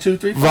 Volume 1, 2,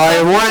 3, 4.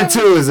 Volume 1 and 2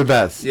 is the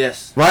best.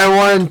 Yes. Volume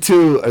 1 and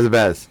 2 are the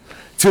best.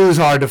 2 is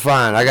hard to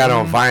find. I got it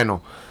on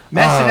vinyl.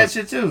 Matt said that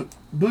shit too.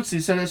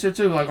 Bootsy said that shit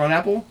too. Like on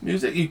Apple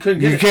Music, you couldn't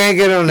get You it. can't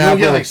get it on You Apple.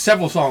 can get like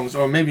several songs,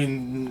 or maybe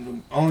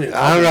only.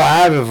 I don't know. I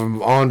have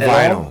it on At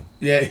vinyl. all?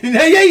 Yeah,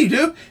 yeah, you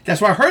do.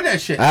 That's why I heard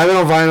that shit. I have it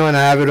on vinyl and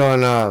I have it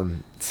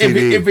on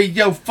CD. Every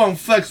yo funk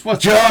flex,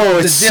 what's Joe, the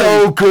it's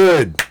so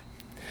good.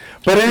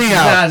 But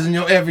anyhow, in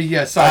your every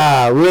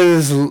sorry.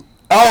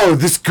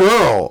 this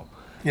girl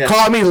Yeah.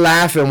 caught me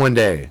laughing one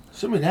day.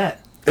 Show me that.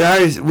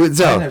 I've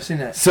never seen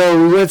that.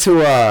 So we went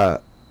to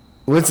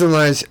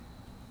lunch,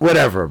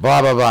 whatever,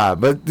 blah blah blah.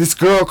 But this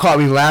girl caught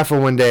me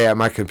laughing one day at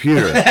my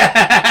computer,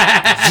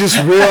 just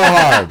real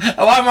hard.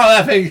 Why am I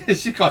laughing?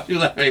 She caught you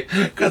laughing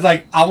because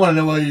like I want to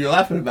know what you're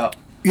laughing about.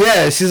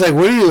 Yeah, she's like,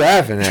 "What are you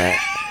laughing at?"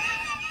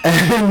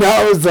 And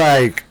I was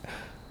like,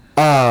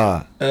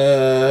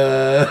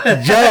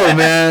 Joe,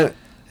 man,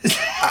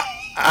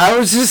 I I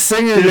was just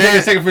singing. Did it take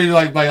a second for you to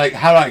like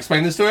how do I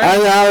explain this to her?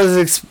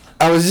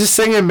 I was just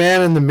singing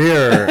 "Man in the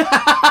Mirror"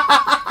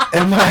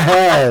 in my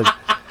head,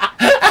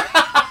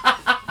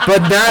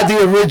 but not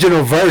the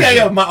original version.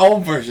 Yeah, my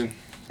own version.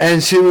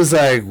 And she was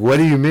like, "What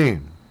do you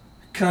mean?"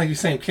 Kind of like you're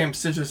saying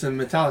CampCitrus and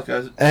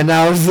Metallica. And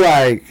I was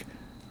like,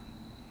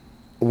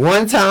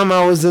 one time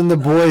I was in the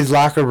boys'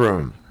 locker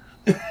room.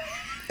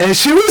 And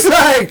she was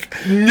like,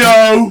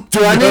 "No,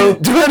 do I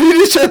need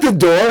to shut the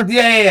door?"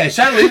 Yeah.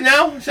 Should I leave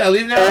now?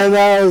 And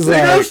I was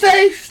like, "No,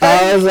 stay."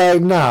 I was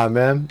like, "Nah,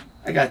 man.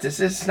 I got this.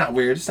 It's not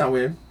weird.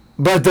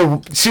 But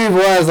she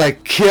was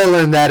like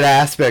killing that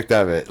aspect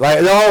of it.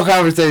 Like the whole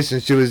conversation,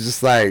 she was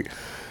just like,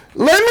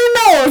 "Let me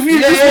know if you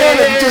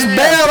just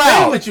bail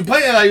out." What you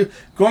play, like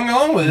going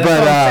along with it. That's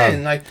what I'm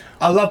saying. Like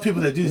I love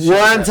people that do this.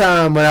 One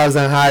time when I was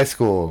in high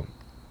school,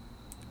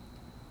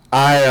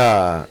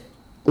 I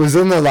was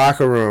in the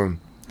locker room.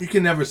 You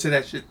can never say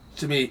that shit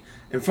to me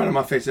in front of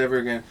my face ever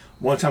again.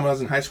 One time when I was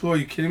in high school, are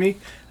you kidding me?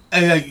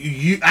 And like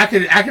I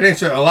could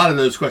answer a lot of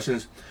those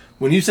questions.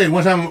 When you say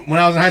one time when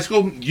I was in high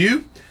school,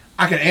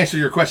 I could answer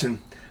your question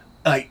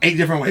like 8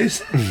 different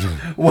ways.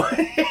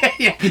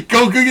 Yeah,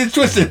 go get it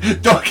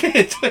twisted. Don't get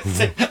it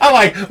twisted. I'm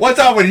like, one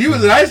time when he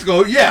was in high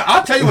school, yeah,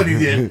 I'll tell you what he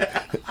did.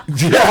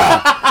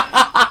 Yeah.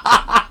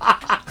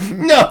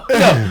 No,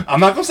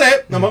 I'm not gonna say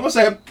it.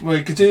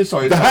 We'll continue the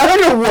story. I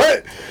don't know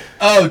what.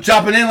 Oh,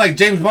 dropping in like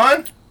James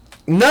Bond?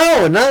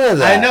 No, none of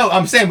that. I know.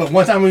 I'm saying, but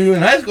one time when you were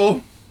in high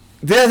school.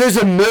 Yeah, there's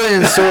a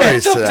million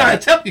stories to I'm trying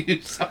to tell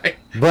you. Sorry.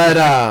 But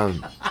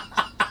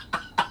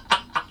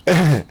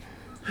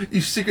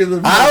you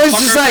secretly. I was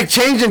just like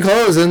changing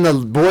clothes in the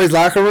boys'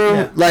 locker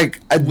room, like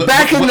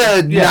back in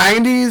the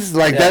 '90s.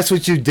 Like that's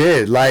what you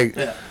did. Like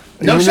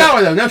no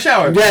shower though. No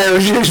shower. Yeah,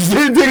 you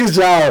didn't take a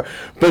shower,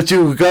 but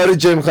you would go to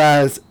gym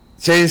class,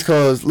 change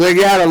clothes. Like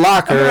you had a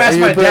locker. I'm gonna ask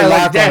and my you put dad, a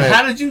lock like, Dad, on it.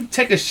 how did you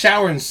take a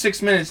shower in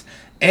 6 minutes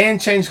and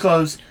change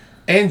clothes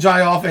and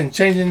dry off and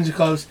change into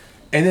clothes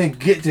and then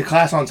get to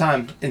class on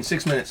time in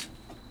 6 minutes?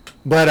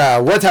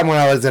 But one time when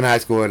I was in high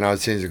school and I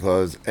was changing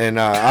clothes, and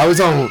I was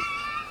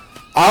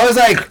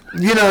like,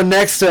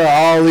 next to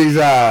all these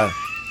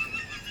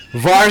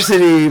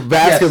varsity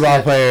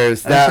basketball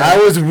players that I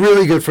was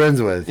really good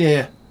friends with.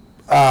 Yeah.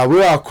 We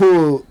were all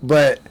cool,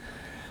 but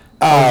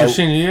Was your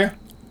senior year?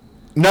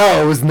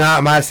 No, it was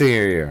not my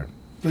senior year.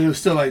 But it was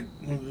still like.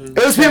 It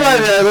was people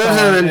that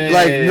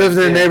lived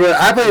in the neighborhood.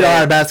 I played a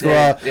lot of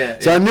basketball,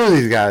 so I knew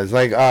these guys.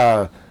 Like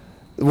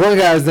one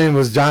guy's name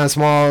was John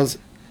Smalls.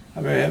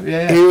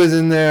 Yeah. He was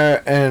in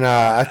there, and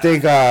I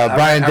think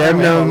Brian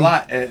Debnam. A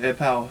lot at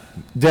Powell.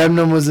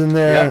 Debnam was in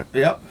there.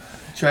 Yep.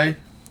 Trey.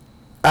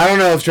 I don't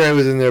know if Trey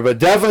was in there, but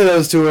definitely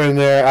those two were in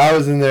there. I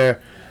was in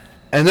there,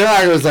 and their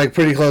locker was like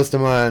pretty close to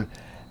mine,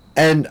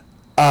 and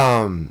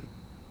I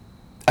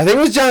think it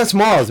was John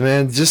Smalls,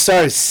 man. Just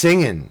started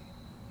singing,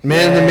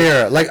 "Man in the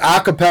Mirror," like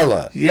a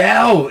cappella.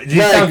 Yeah.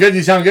 Did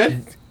you sound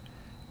good?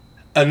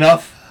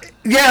 Enough.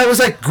 Yeah, it was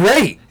like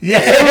great.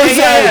 Yeah,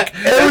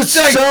 it was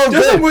so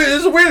good.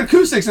 There's a weird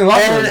acoustics in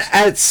locker rooms.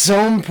 And at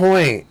some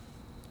point,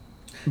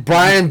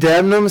 Brian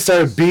Debnam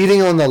started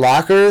beating on the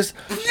lockers.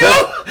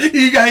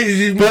 You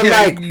guys,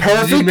 perfectly.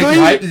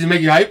 Did he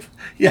make you hype?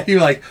 Yeah, you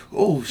were like,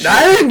 oh shit.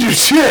 I didn't do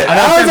shit.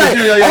 I was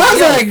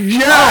like,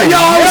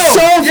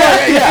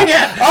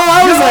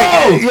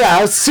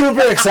 I was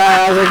super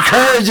excited. I was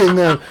encouraging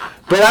them.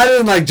 But I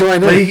didn't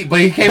join in.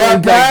 But he came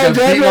in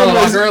beating on the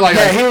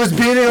locker. He was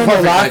beating on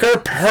the locker.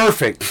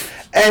 Perfect.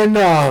 And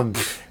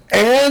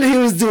he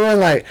was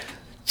doing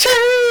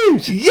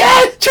change.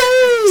 Yes,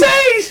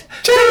 change.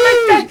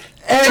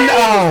 And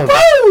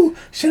woo!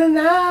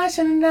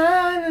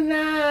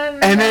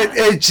 And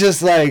it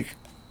just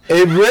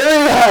it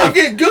really I'm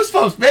getting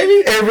goosebumps,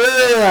 baby. It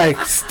really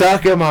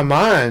stuck in my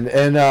mind.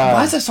 And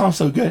why is that song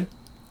so good?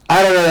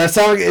 I don't know. That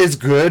song is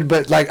good,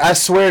 but I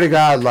swear to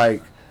God,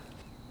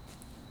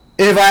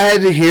 if I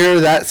had to hear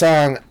that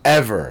song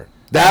ever,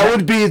 that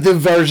would be the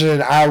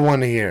version I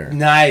want to hear.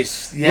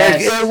 Nice.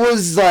 Yes. It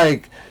was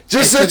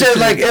just such a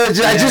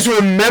I just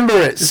remember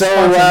it so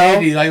well.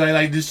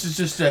 This is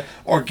just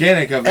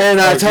organic of it. And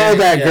I told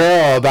that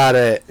girl about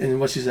it. And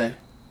what'd she say?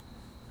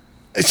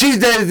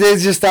 They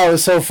just thought it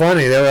was so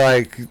funny. They were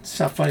like, it's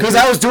not funny. Because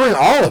I was doing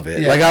all of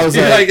it. Yeah. I was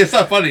it's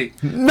not funny.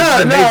 No,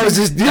 I was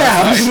just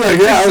I was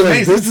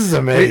like, this is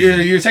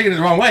amazing. You're taking it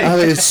the wrong way.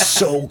 It's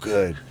so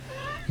good.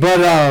 But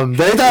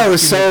they thought it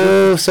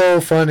was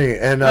so funny,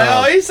 and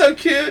he's so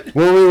cute.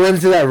 When we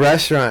went to that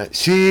restaurant,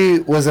 she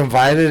was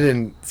invited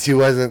and she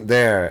wasn't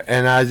there,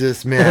 and I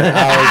was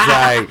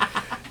like,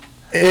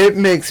 it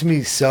makes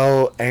me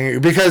so angry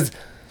because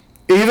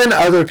even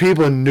other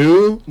people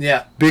knew,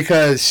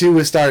 because she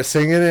would start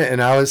singing it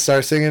and I would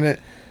start singing it,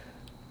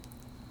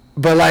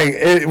 but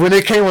when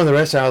it came on the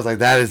restaurant, I was like,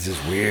 that is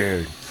just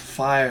weird.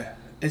 Fire!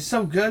 It's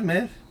so good,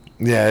 man.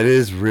 Yeah, it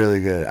is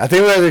really good. I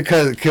think we're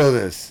gonna kill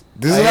this.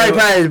 This is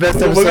probably the best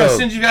episode. We're gonna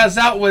send you guys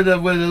out with a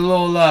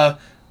little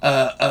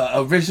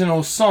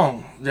original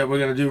song that we're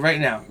gonna do right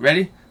now.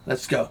 Ready?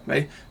 Let's go.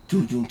 Ready?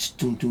 Bing.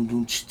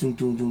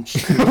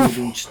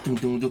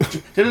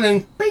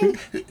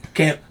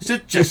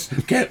 CampCitrus.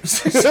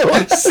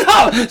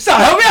 Stop!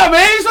 Help me out,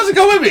 man. You're supposed to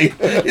go with me.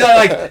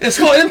 It's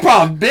called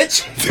improv,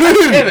 bitch.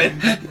 Damn it.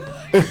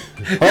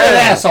 You're an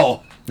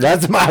asshole.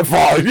 That's my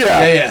fault.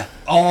 Yeah.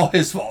 All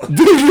his fault.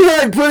 Dude, you're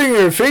like putting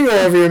your finger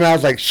over your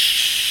mouth, like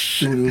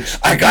shh.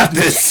 I got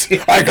this.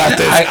 I got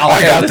this.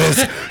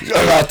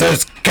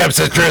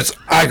 CampCitrus.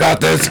 I got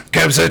this.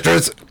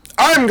 CampCitrus.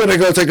 I'm gonna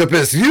go take a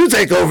piss. You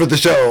take over the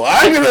show.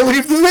 I'm gonna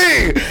leave the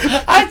thing.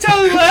 I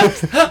totally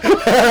left.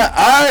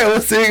 Alright, we'll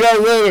see you guys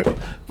later.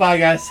 Bye,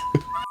 guys.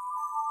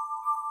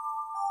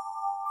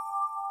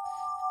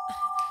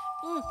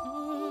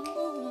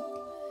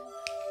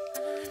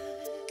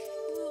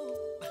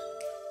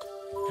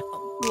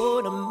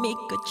 Gonna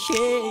make a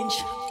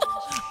change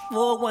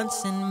for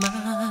once in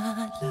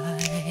my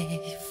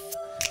life.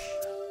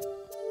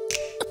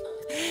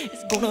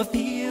 It's gonna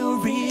feel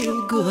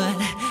real good.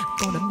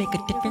 Gonna make a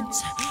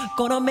difference.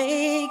 Gonna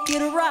make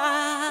it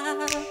right.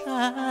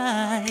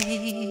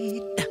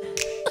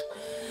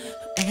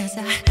 As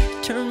I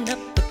turn up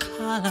the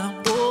collar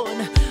on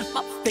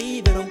my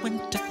favorite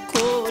winter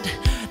coat,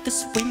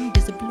 this wind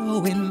is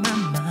blowing my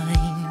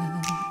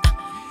mind.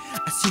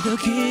 I see the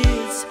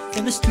kids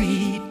in the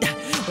street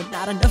with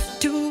not enough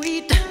to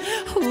eat.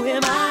 Who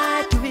am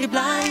I to be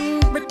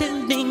blind,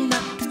 pretending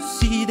not to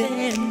see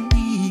their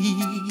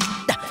need?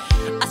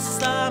 A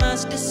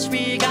son's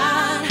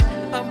disregard,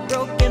 a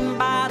broken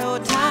bottle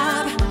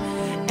top,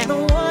 and a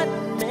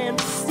one-man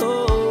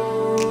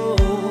soul.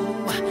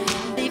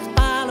 They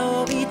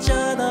follow each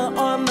other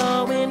on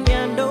the wind,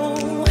 you know,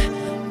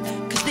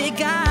 'cause they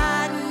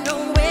got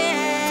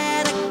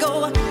nowhere to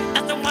go.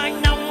 That's the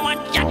one I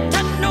want you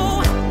to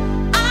know.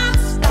 I'm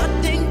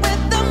starting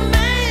with the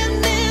man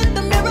in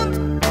the mirror.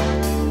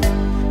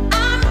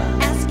 I'm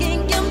asking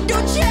him to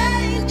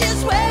change his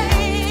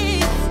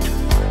ways,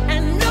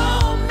 and no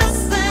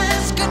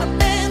message could have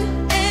been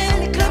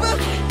any clearer.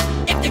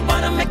 If you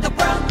wanna make the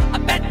world a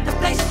better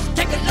place,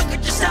 take a look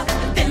at yourself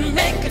and then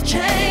make a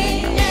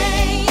change.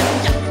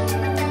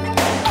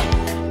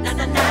 Na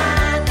na na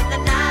na na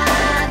na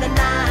na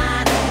na.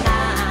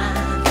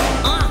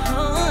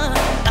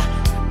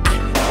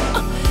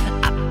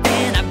 I've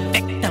been a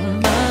victim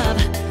of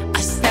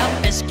a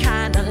selfish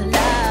kind of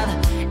love.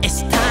 It's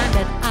time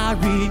that I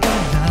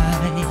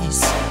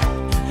realize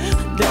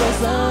there was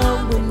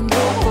someone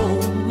no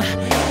home,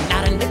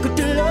 not a nickel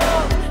to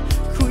love.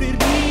 Could it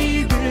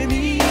be really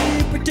me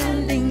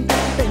pretending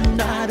that they're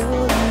not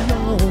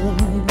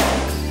alone?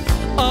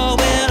 Oh,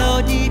 well,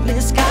 oh, deeply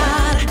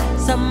scarred,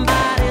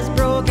 somebody's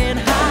broken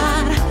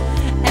heart,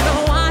 and a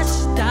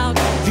washed out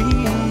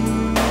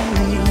dream.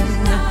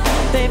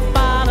 They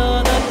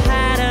follow the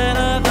pattern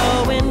of the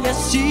wind, you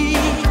see,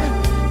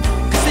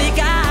 'cause they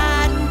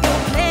got no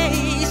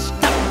place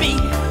to be.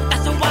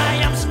 That's why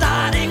I'm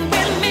starting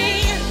with me.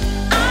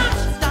 I'm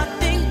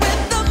starting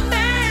with the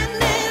man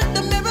in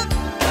the mirror.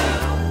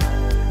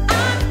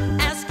 I'm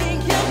asking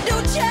him to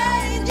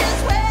change his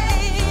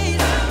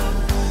ways,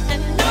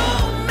 and no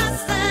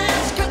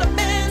message could have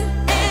been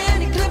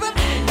any clearer.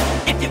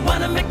 If you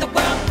wanna make the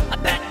world a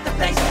better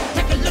place,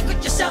 take a look at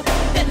yourself,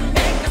 then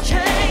make a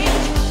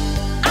change.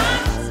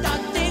 I'm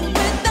starting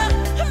with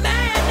the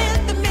man in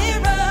the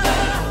mirror.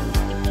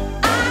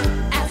 I'm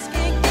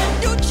asking him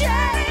to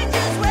change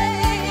his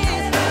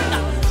ways,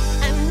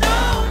 and no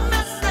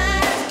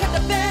message could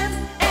have been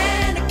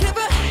any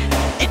clearer.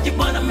 If you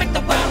wanna make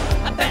the world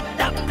a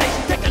better place,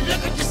 take a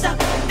look at yourself,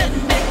 then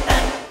make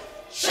that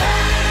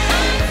change.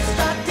 I'm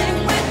starting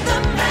with the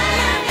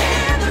man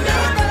in the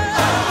mirror.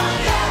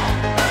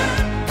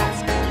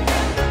 Asking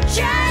him to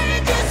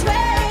change his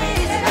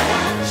ways.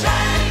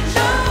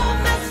 No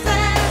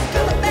message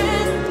could have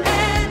been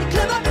any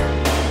clearer.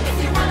 If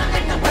you wanna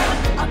make the world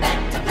a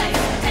better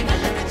place, take a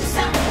look at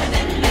yourself and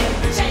then make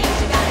the change.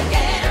 You gotta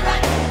get it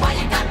right while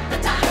you got the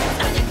time.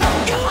 Now you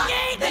close your heart,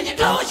 then you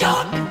close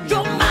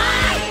your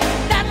mind.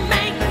 That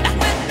man,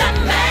 with that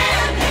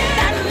man,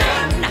 that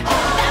man,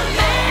 that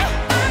man,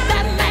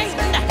 that man,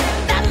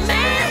 that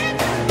man,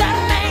 that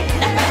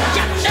man,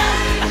 you know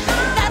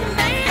that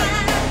man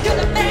could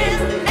have been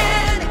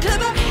any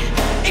clearer.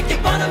 If you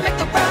wanna make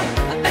the world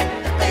a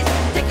better place,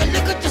 take a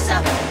look at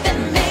yourself, then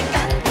make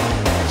a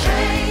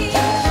change.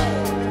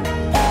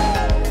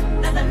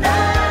 Na na na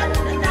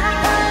na na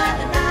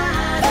na na.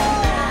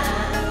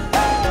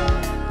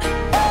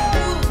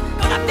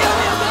 Gonna feel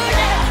real good,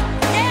 yeah,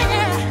 yeah,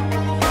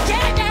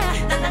 yeah, yeah.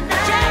 Na na na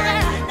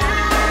na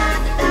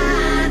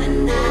na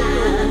na.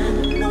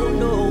 No,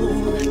 no.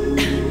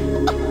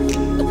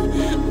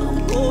 I'm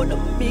gonna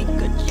make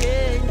a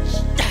change.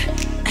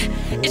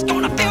 It's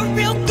gonna feel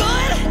real